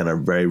cammy, kind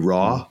of very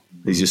raw.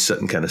 He's just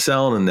sitting kind of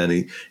selling, and then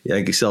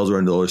he sells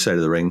around the other side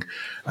of the ring.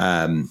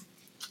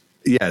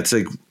 It's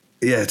like,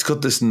 it's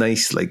got this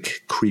nice,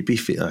 like, creepy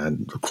feel,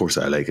 and of course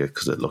I like it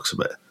because it looks a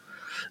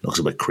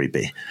bit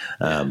creepy.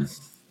 Of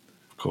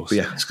course, but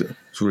yeah, it's good.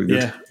 It's really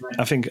good. Yeah,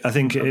 I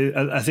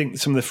think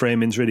some of the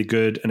framing's really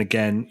good, and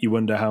again, you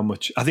wonder how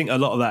much. I think a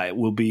lot of that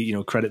will be,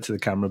 credit to the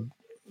camera,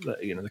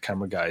 the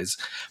camera guys,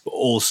 but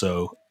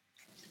also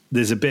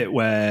there's a bit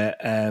where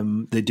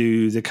they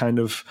do the kind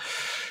of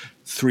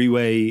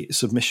three-way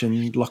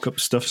submission lock-up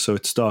stuff. So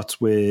it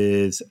starts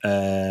with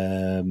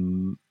a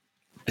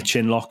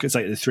chin lock. It's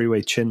like the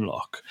three-way chin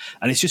lock,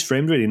 and it's just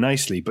framed really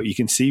nicely, but you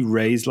can see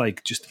Ray's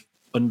like just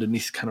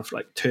underneath, kind of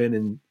like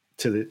turning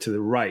to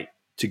the right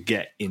to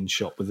get in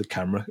shot with the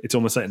camera. It's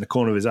almost like in the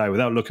corner of his eye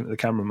without looking at the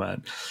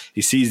cameraman.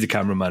 He sees the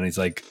cameraman, he's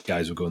like,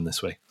 guys, we're going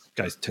this way,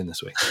 guys, turn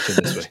this way.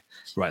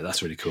 Right,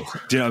 that's really cool.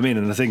 Do you know what I mean?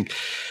 And I think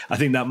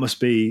that must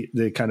be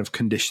the kind of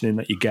conditioning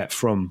that you get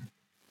from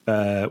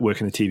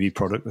working a TV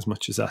product as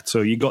much as that.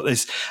 So you got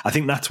this. I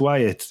think that's why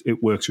it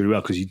works really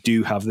well, because you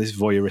do have this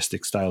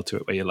voyeuristic style to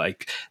it, where you're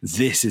like,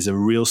 this is a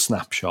real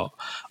snapshot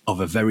of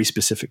a very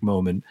specific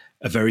moment,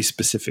 a very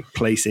specific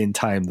place in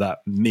time that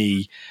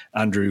me,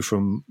 Andrew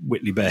from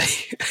Whitley Bay,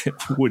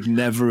 would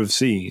never have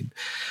seen,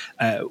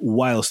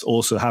 whilst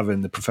also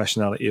having the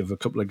professionality of a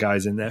couple of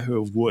guys in there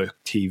who have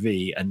worked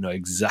TV and know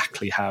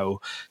exactly how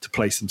to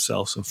place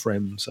themselves and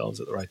frame themselves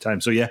at the right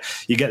time. So yeah,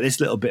 you get this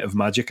little bit of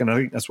magic, and I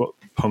think that's what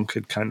Punk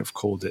had kind of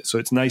called it. So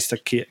it's nice to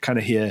kind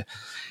of hear,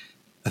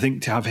 I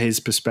think, to have his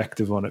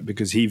perspective on it,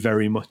 because he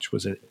very much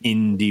was an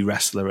indie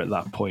wrestler at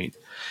that point,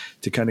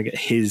 to kind of get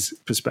his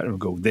perspective and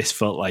go, this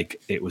felt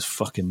like it was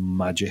fucking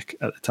magic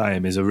at the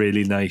time, is a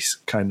really nice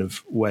kind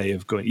of way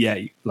of going, yeah,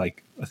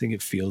 like, I think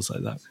it feels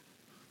like that.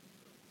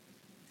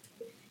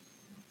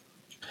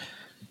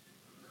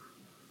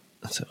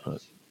 That's it.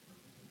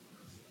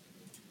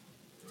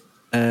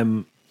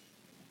 Hang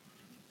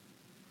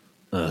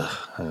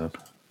on.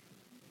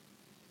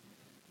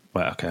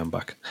 Right, okay, I'm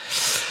back.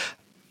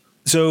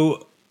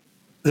 So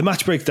the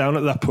match breaks down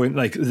at that point.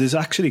 Like, there's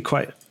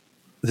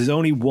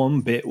only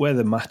one bit where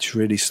the match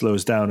really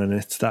slows down, and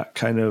it's that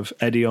kind of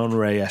Eddie on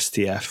Ray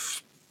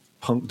STF,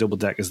 Punk double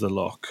deck as the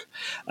lock.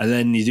 And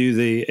then you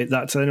do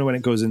that's, I know when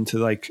it goes into,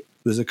 like,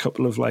 there's a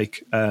couple of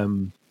like,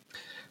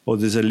 or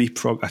there's a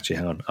leapfrog. Actually,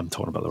 hang on, I'm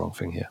talking about the wrong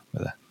thing here.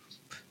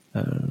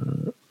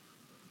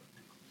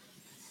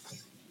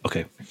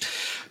 Okay.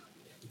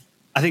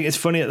 I think it's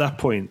funny at that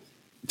point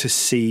to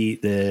see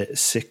the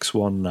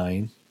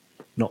 619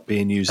 not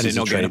being used as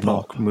a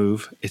trademark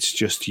move. It's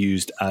just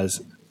used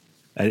as,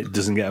 and it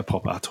doesn't get a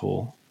pop at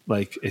all.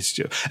 Like,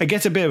 it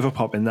gets a bit of a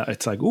pop in that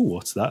it's like, oh,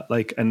 what's that?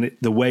 Like, and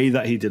the way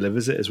that he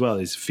delivers it as well,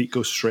 his feet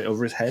go straight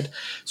over his head.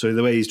 So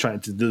the way he's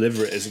trying to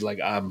deliver it is like,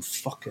 I'm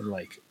fucking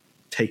like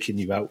taking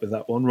you out with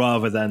that one,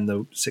 rather than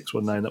the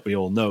 619 that we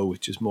all know,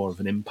 which is more of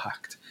an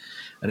impact,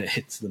 and it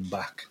hits them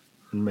back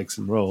and makes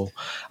them roll.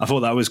 I thought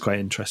that was quite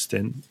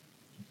interesting.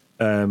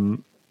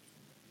 And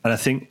I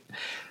think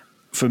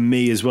for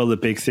me as well, the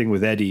big thing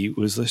with Eddie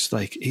was just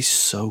like, he's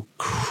so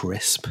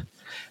crisp.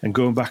 And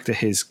going back to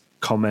his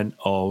comment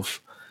of,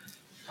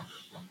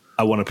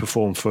 I want to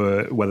perform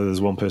for, whether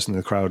there's one person in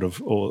the crowd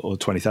or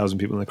 20,000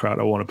 people in the crowd,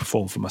 I want to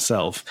perform for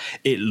myself.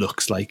 It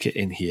looks like it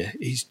in here.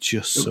 He's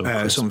just so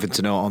crisp. Something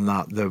to note on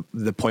that,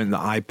 the point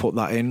that I put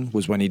that in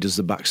was when he does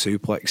the back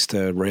suplex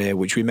to Ray,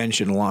 which we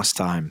mentioned last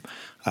time.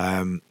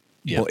 But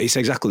it's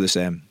exactly the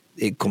same.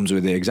 It comes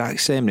with the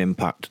exact same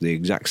impact, the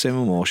exact same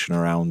emotion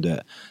around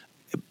it,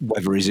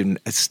 whether he's in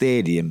a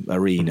stadium,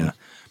 arena,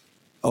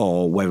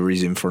 or whether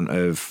he's in front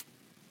of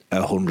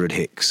 100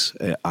 hicks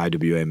at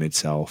IWA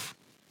Mid-South.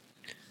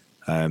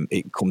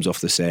 It comes off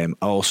the same.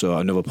 Also,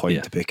 another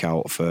point to pick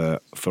out for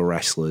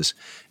wrestlers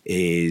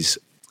is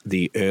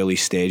the early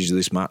stages of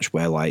this match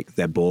where, like,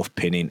 they're both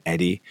pinning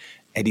Eddie.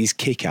 Eddie's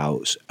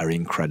kickouts are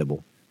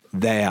incredible.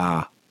 They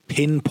are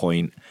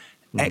pinpoint,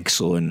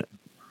 excellent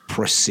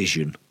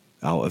precision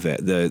out of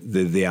it.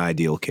 The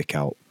ideal kick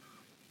out.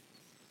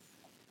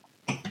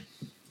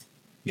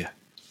 Yeah.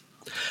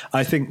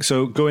 I think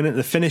so. Going at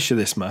the finish of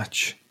this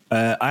match,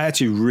 I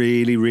actually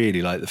really,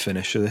 really like the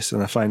finish of this,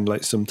 and I find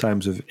like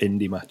sometimes with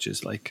indie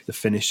matches, like the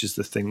finish is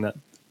the thing that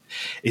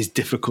is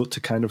difficult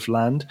to kind of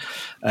land.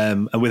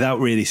 And without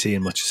really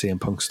seeing much of CM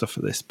Punk stuff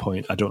at this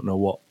point, I don't know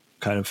what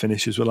kind of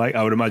finishes were like.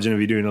 I would imagine if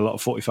you're doing a lot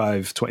of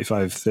 45,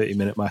 25,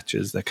 30-minute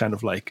matches, they're kind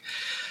of like,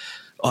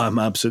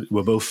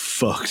 we're both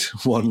fucked,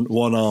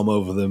 one arm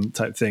over them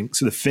type thing.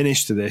 So the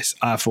finish to this,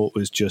 I thought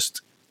was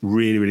just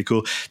really, really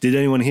cool. Did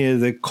anyone hear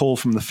the call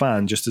from the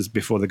fan just as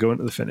before they go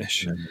into the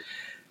finish?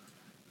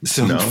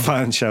 Some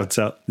fan shouts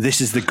out, "This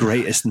is the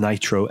greatest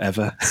Nitro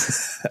ever,"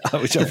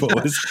 which I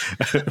thought was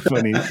a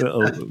funny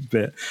little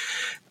bit,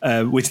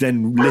 which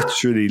then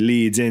literally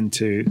leads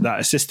into that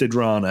assisted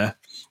Rana,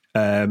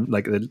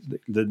 like the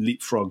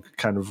leapfrog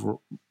kind of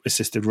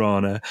assisted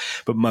Rana.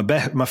 But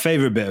my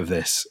favorite bit of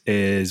this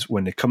is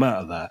when they come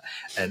out of that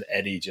and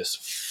Eddie just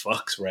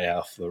fucks Ray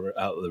out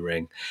of the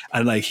ring,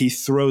 and like he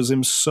throws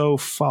him so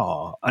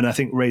far, and I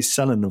think Ray's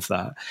selling of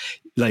that.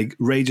 Like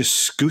Ray just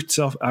scoots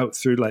off out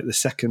through like the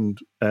second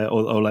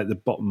or like the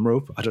bottom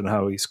rope. I don't know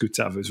how he scoots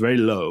out of it. It's very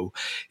low.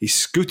 He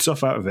scoots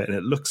off out of it, and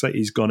it looks like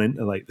he's gone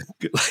into like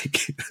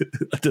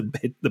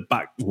the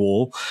back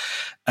wall,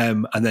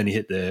 and then he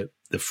hit the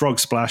frog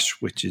splash,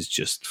 which is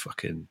just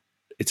fucking.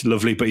 It's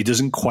lovely, but he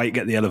doesn't quite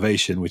get the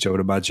elevation, which I would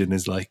imagine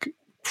is like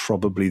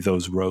probably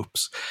those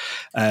ropes.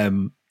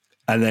 And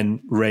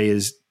then Ray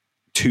is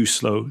too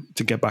slow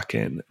to get back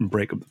in and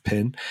break up the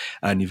pin,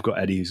 and you've got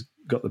Eddie who's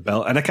got the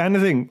belt. And I kind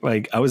of think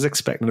like I was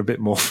expecting a bit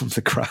more from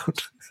the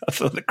crowd. I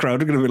thought the crowd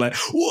were going to be like,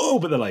 whoa,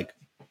 but they're like,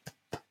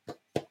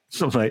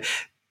 so I'm like,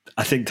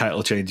 I think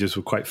title changes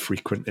were quite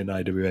frequent in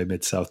IWA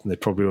Mid-South, and they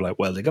probably were like,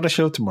 well, they got a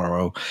show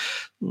tomorrow,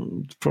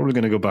 probably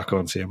going to go back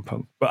on CM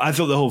Punk. But I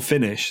thought the whole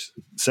finish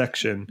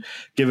section,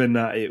 given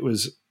that it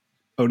was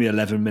only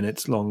 11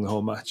 minutes long, the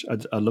whole match,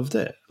 I loved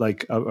it.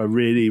 Like I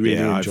really, really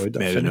enjoyed that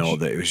finish. I know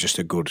that it was just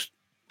a good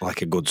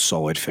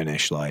solid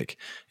finish. Like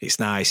it's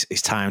nice,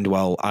 it's timed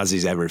well, as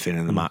is everything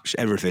in the match.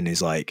 Everything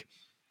is like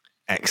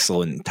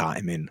excellent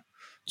timing.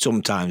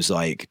 Sometimes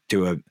like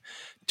to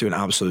an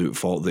absolute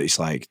fault that it's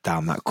like,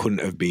 damn, that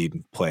couldn't have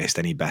been placed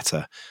any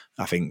better.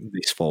 I think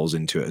this falls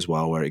into it as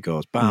well, where it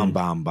goes bam,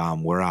 bam,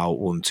 bam, we're out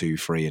 1, 2,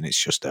 3, and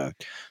it's just a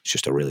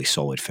really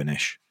solid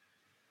finish.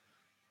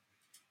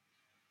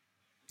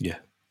 Yeah,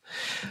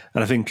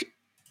 and I think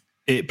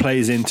it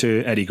plays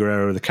into Eddie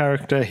Guerrero, the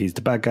character. He's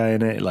the bad guy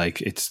in it.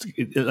 Like it's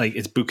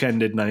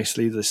bookended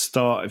nicely. The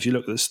start, if you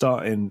look at the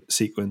starting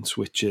sequence,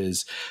 which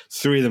is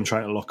 3 of them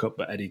trying to lock up,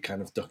 but Eddie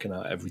kind of ducking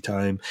out every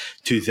time,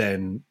 to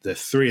then the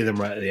 3 of them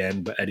right at the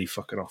end, but Eddie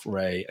fucking off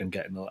Ray and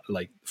getting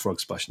like frog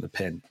splash in the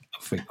pin.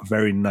 I think a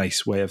very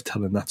nice way of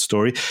telling that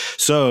story.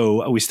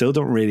 So we still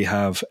don't really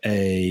have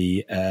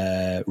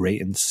a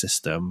rating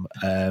system.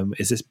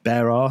 Is this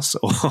bare ass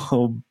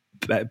or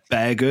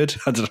Bear Good?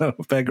 I don't know.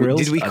 Bear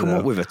Grylls? Did we come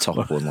up with a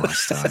top one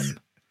last time?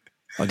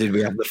 Or did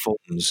we have the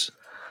funds?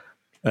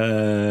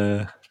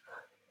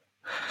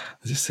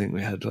 I just think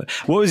we had like.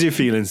 What was your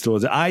feelings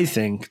towards it? I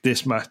think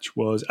this match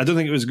was. I don't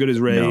think it was as good as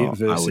Ray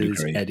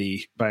versus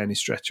Eddie by any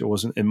stretch. It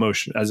wasn't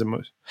emotion.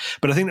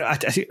 But I think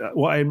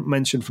what I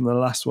mentioned from the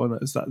last one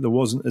is that there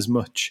wasn't as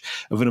much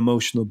of an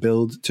emotional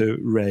build to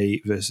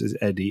Ray versus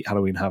Eddie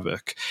Halloween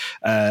Havoc.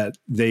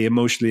 They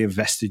emotionally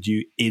invested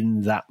you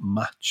in that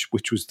match,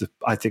 which was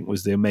I think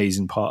was the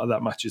amazing part of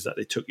that match, is that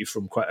they took you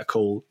from quite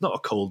not a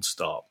cold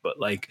start, but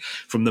like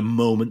from the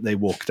moment they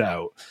walked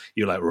out,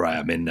 you're like, right,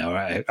 I'm in now.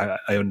 I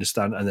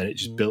understand, and then it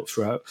just built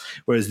throughout.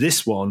 Whereas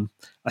this one,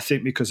 I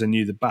think because I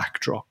knew the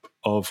backdrop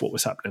of what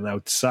was happening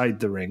outside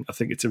the ring, I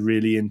think it's a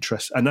really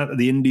interesting, and that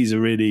the indies are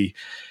really,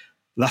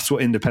 that's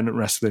what independent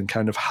wrestling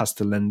kind of has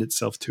to lend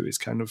itself to, is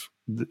kind of,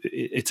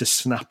 it's a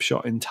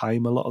snapshot in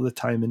time a lot of the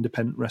time,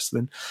 independent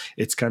wrestling.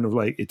 It's kind of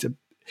like,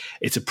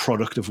 it's a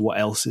product of what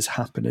else is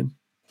happening.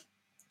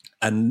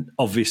 And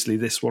obviously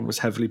this one was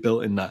heavily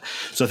built in that.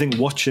 So I think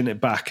watching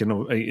it back,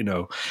 and you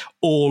know,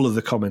 all of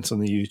the comments on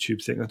the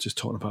YouTube thing are just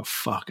talking about,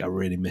 fuck, I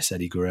really miss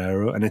Eddie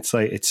Guerrero. And it's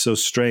like, it's so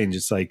strange.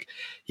 It's like,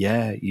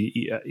 yeah,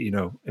 you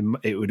know,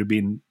 it would have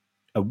been,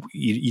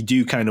 you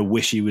do kind of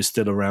wish he was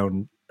still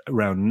around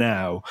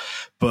now,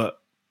 but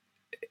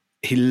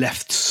he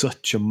left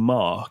such a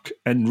mark,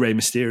 and Rey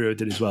Mysterio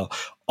did as well,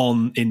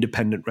 on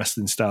independent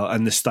wrestling style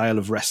and the style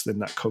of wrestling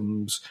that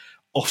comes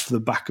off the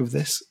back of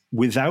this,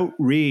 without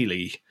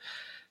really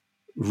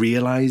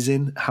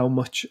realizing how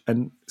much,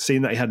 and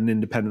seeing that he had an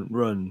independent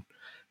run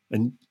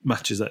and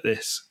matches like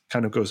this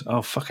kind of goes,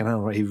 oh fucking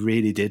hell, right, he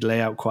really did lay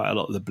out quite a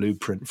lot of the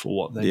blueprint for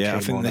what then came. I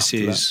think this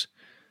is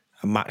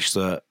a match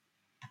that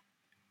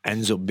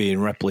ends up being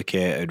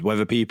replicated,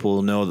 whether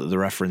people know that they're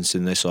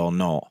referencing this or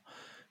not.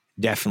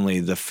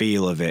 Definitely the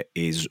feel of it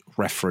is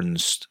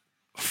referenced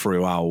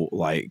throughout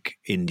like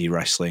indie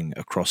wrestling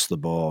across the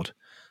board.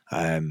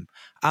 And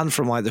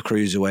from like the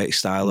cruiserweight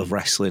style of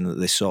wrestling that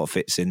this sort of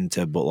fits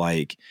into, but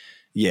like,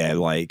 yeah,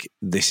 like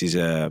this is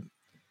a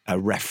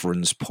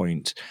reference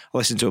point. I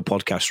listened to a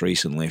podcast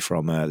recently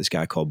from this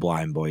guy called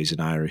Blind Boy. He's an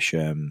Irish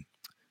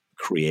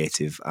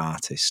creative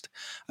artist,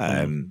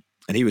 and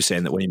he was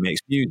saying that when he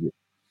makes music,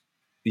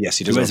 yes,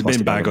 he does. He wears a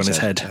bin bag on his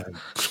head.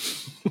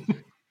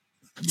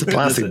 It's a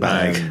plastic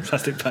bag.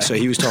 Plastic bag. So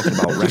he was talking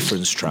about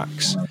reference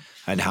tracks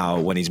and how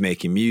when he's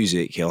making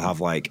music, he'll have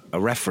like a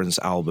reference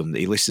album that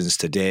he listens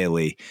to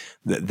daily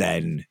that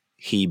then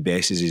he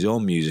bases his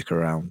own music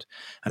around.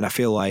 And I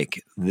feel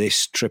like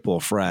this Triple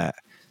Threat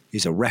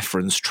is a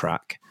reference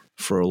track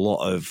for a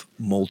lot of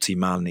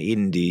multi-man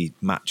indie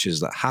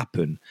matches that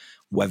happen,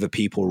 whether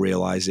people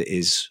realize it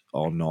is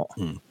or not.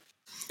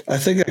 I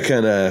think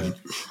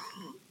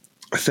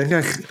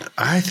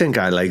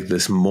I like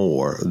this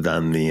more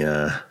than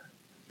the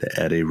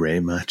Eddie Ray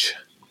match.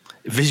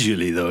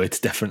 Visually, though, it's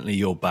definitely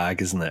your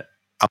bag, isn't it?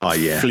 Oh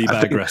yeah, flea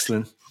bag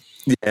wrestling.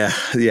 Yeah,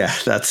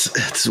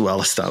 it's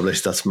well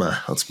established. That's my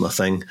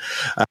thing.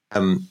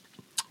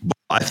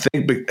 I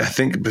think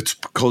it's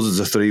because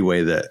it's a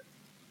 3-way that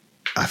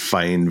I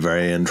find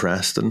very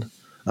interesting.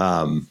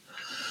 And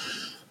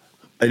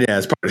yeah,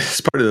 it's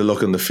part of the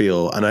look and the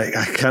feel, and I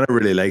kind of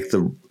really like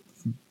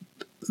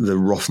the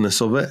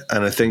roughness of it.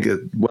 And I think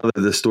whether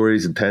the story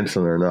is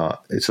intentional or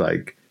not, it's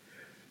like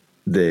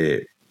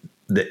the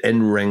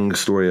in-ring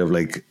story of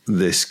like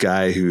this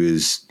guy who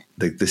is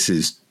like, this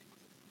is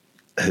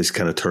his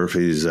kind of turf.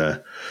 He's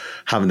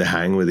having to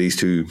hang with these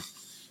two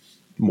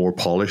more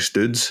polished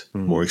dudes,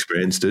 more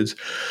experienced dudes,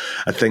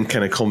 I think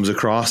kind of comes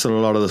across in a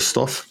lot of the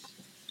stuff.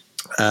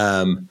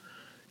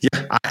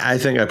 I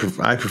think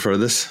I prefer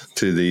this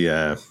to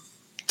the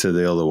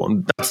other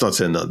one. That's not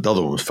saying that the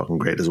other one was fucking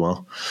great as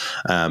well.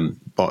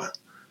 But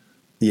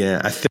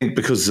yeah, I think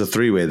because it's a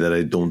 3-way that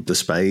I don't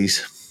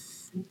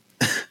despise,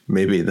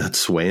 maybe that's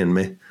swaying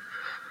me.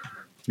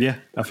 Yeah,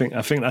 I think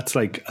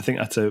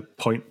that's a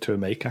point to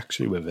make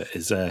actually with it.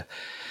 It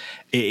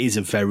is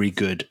a very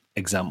good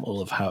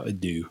example of how to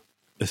do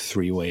a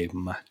 3-way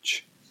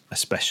match,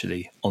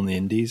 especially on the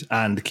indies,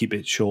 and keep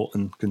it short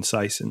and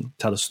concise and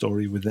tell a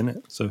story within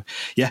it. So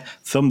yeah,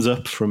 thumbs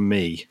up from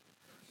me.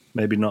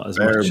 Maybe not as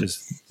much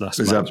as last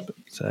match, but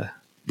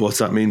what's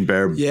that mean?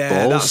 Bare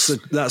balls?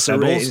 That's a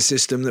rating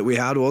system that we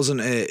had,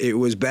 wasn't it? It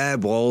was bare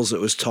balls that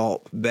was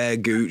top, bare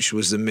gooch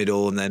was the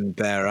middle, and then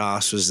bare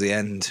ass was the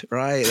end.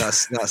 Right?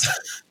 That's yeah.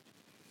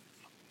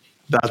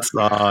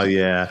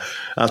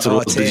 That's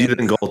what it was. You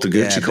didn't call it the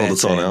gooch, you called it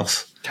something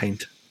else.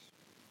 Taint.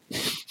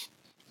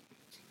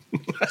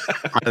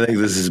 I think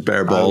this is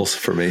bare balls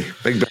for me.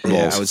 Big bare balls.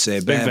 Yeah, I would say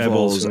bare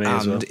balls. For me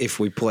as well. And if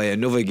we play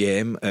another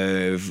game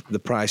of The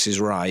Price is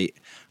Right,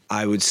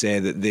 I would say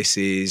that this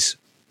is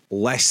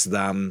less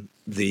than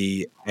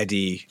the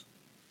Eddie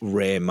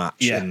Ray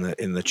match in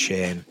the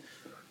chain.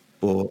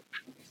 But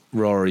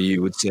Rory,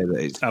 you would say that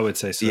it's... I would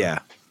say so. Yeah.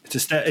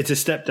 It's a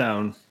step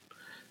down.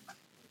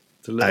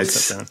 It's a little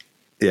step down.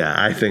 Yeah,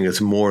 I think it's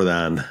more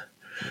than,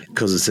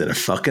 because it's in a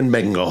fucking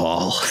bingo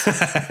hall.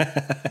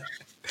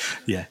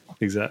 Yeah,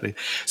 exactly.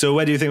 So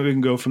where do you think we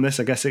can go from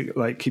this? I guess it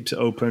like keeps it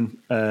open.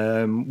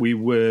 We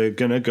were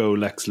gonna go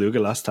Lex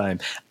Luger last time.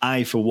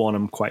 I, for one,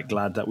 am quite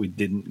glad that we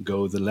didn't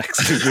go the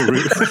Lex Luger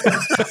route.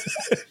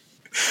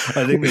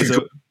 I think there's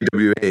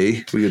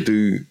IWA. We could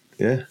do,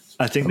 yeah.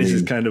 I think this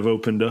has kind of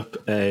opened up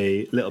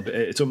a little bit.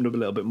 It's opened up a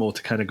little bit more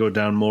to kind of go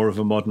down more of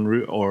a modern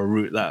route, or a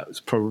route that's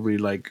probably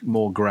like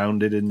more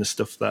grounded in the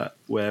stuff that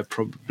we're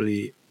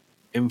probably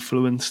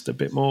influenced a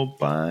bit more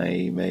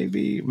by.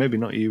 Maybe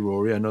not you,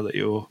 Rory. I know that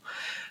you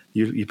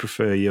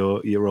prefer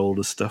your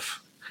older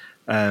stuff.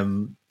 But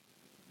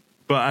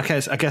I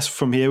guess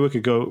from here we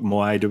could go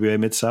more IWA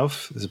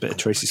Mid-South. There's a bit of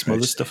Tracy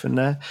Smothers stuff in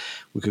there.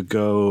 We could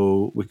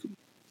go.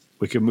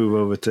 We could move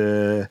over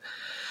to.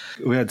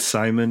 We had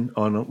Simon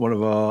on one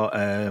of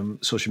our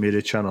social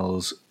media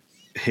channels.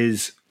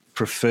 His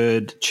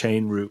preferred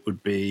chain route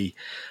would be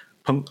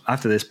Punk.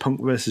 After this,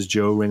 Punk versus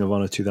Joe, Ring of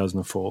Honor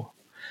 2004.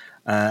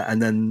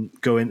 And then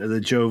go into the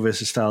Joe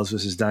versus Styles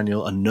versus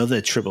Daniel, another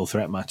triple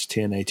threat match,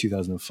 TNA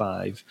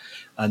 2005,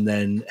 and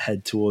then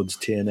head towards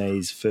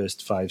TNA's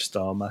first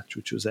 5-star match,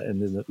 which was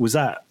was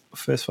that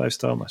first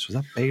 5-star match? Was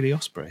that Bailey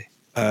Ospreay?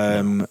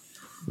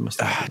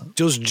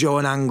 Does Joe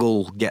and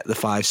Angle get the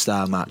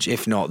 5-star match?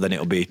 If not, then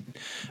it'll be be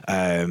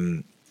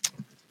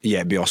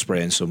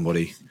Ospreay and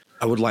somebody.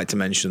 I would like to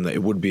mention that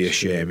it would be a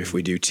shame if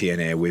we do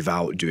TNA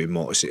without doing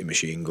Motor City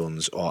Machine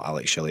Guns or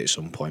Alex Shelley at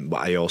some point,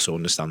 but I also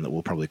understand that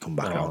we'll probably come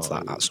back around to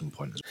that at some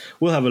point as well.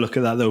 We'll have a look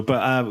at that though,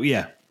 but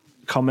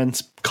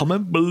comment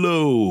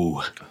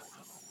below.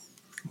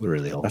 We're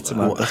really hot.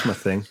 That's my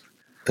thing.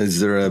 Is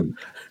there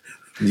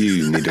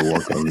you need to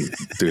work on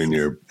doing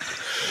your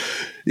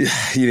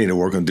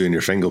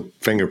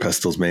finger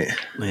pistols, mate.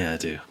 Yeah, I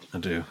do.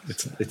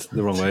 It's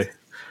the wrong way.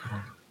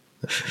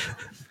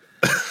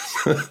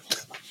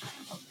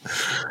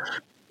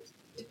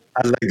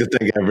 I'd like to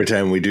think every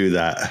time we do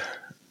that,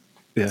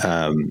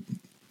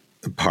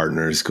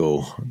 partners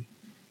go,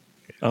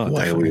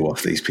 why are we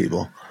off these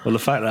people? Well, the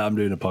fact that I'm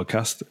doing a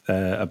podcast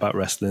about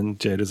wrestling,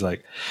 Jade is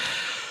like...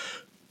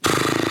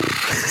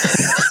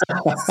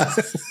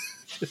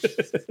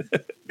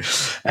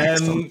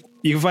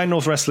 you can find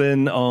North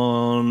Wrestling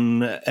on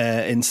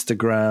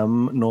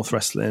Instagram, North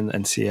Wrestling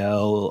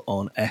NCL,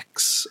 on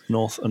X,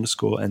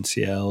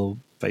 North_NCL.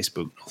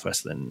 Facebook, North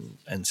Wrestling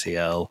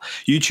NCL.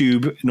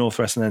 YouTube, North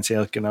Wrestling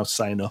NCL, can now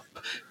sign up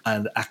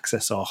and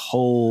access our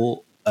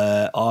whole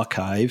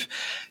archive.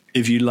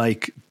 If you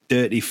like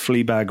dirty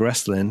Fleabag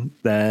wrestling,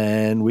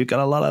 then we've got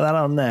a lot of that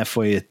on there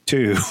for you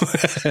too.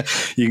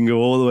 You can go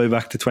all the way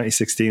back to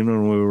 2016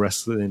 when we were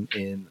wrestling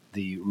in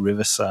the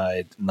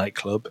Riverside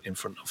nightclub in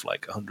front of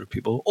like 100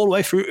 people, all the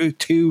way through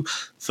to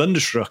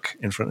Thunderstruck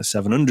in front of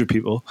 700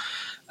 people.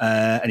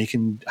 And you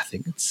can, I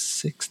think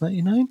it's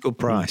 $6.99. Good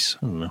price.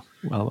 I don't know.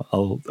 Well,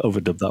 I'll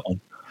overdub that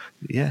one.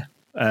 Yeah.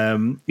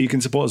 You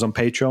can support us on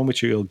Patreon,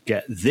 which you'll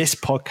get this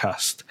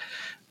podcast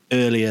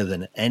earlier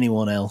than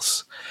anyone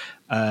else.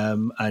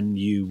 And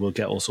you will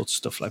get all sorts of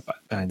stuff like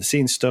behind the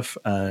scenes stuff,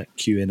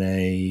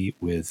 Q&A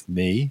with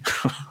me.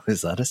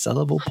 Is that a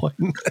sellable point?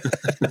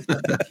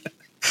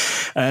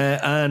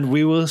 And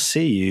we will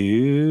see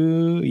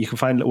you. You can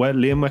find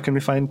Liam. Where can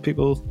we find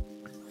people?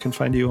 Can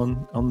find you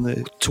on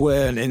the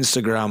Twitter and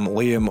Instagram,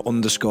 Liam_SLTR.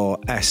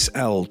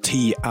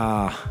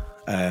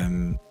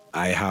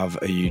 I have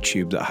a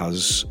YouTube that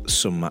has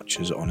some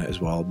matches on it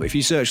as well. But if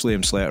you search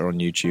Liam Slater on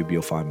YouTube,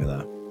 you'll find me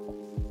there.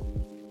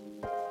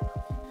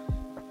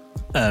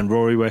 And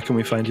Rory, where can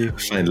we find you?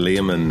 Find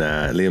Liam and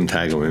Liam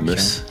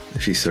IWA-MS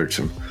if you search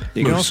him.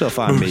 You can also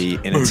find me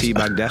in a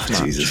teabag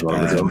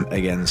deathmatch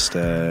against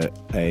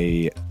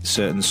a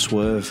certain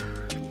Swerve.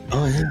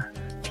 Oh yeah,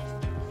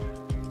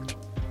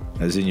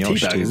 as in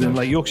Yorkshire teabag, as in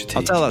like Yorkshire tea.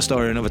 I'll tell that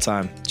story another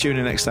time. Tune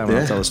in next time when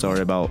I'll tell a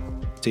story about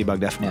teabag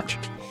deathmatch.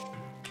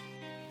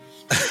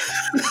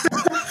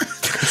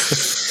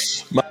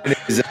 My name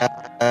is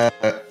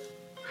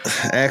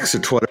X or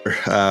Twitter,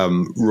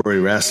 Rory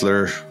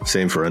Wrestler,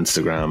 same for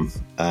Instagram.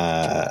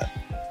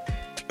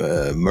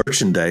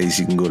 Merchandise,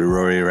 you can go to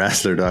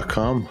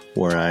rorywrestler.com,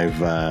 where I've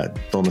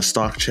done a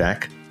stock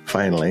check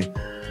finally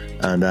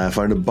and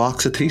found a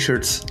box of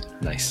t-shirts.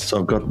 Nice. So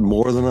I've got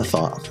more than I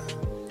thought.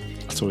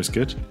 That's always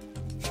good.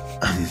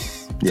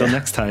 Until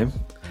next time.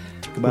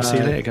 Goodbye. We'll see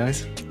you later,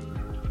 guys.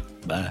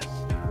 Bye.